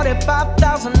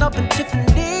 45,000 up in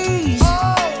Tiffany's.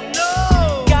 Oh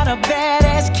no! Got a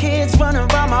badass kids running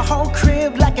around my whole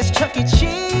crib like it's Chuck E.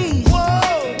 Cheese.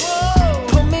 Whoa, whoa!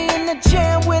 Put me in the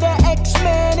jam with an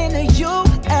X-Men in the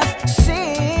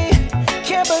UFC.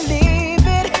 Can't believe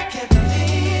it.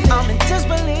 I'm in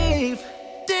disbelief.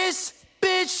 This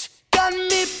bitch got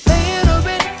me paying her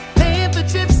rent, paying for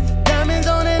trips, diamonds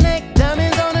on her neck,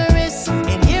 diamonds on her wrist,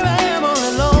 and here I am all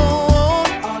alone.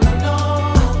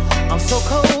 I'm so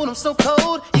cold, I'm so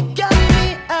cold. You got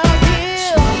me out here.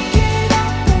 Smoking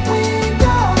out the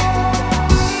window.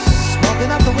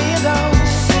 Smoking out the window.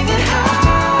 Singing,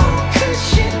 how could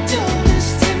she do this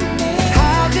to me?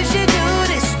 How could she do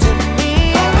this to me?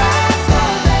 Oh, I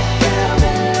thought that girl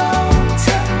belonged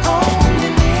to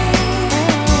only me.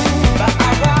 But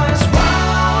I was wrong,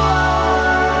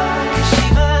 'cause she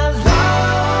belonged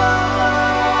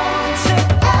to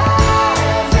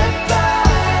everybody.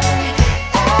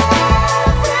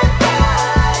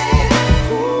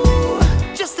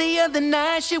 Ooh. Just the other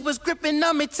night, she was gripping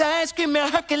on me tight, screaming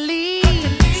Hercules.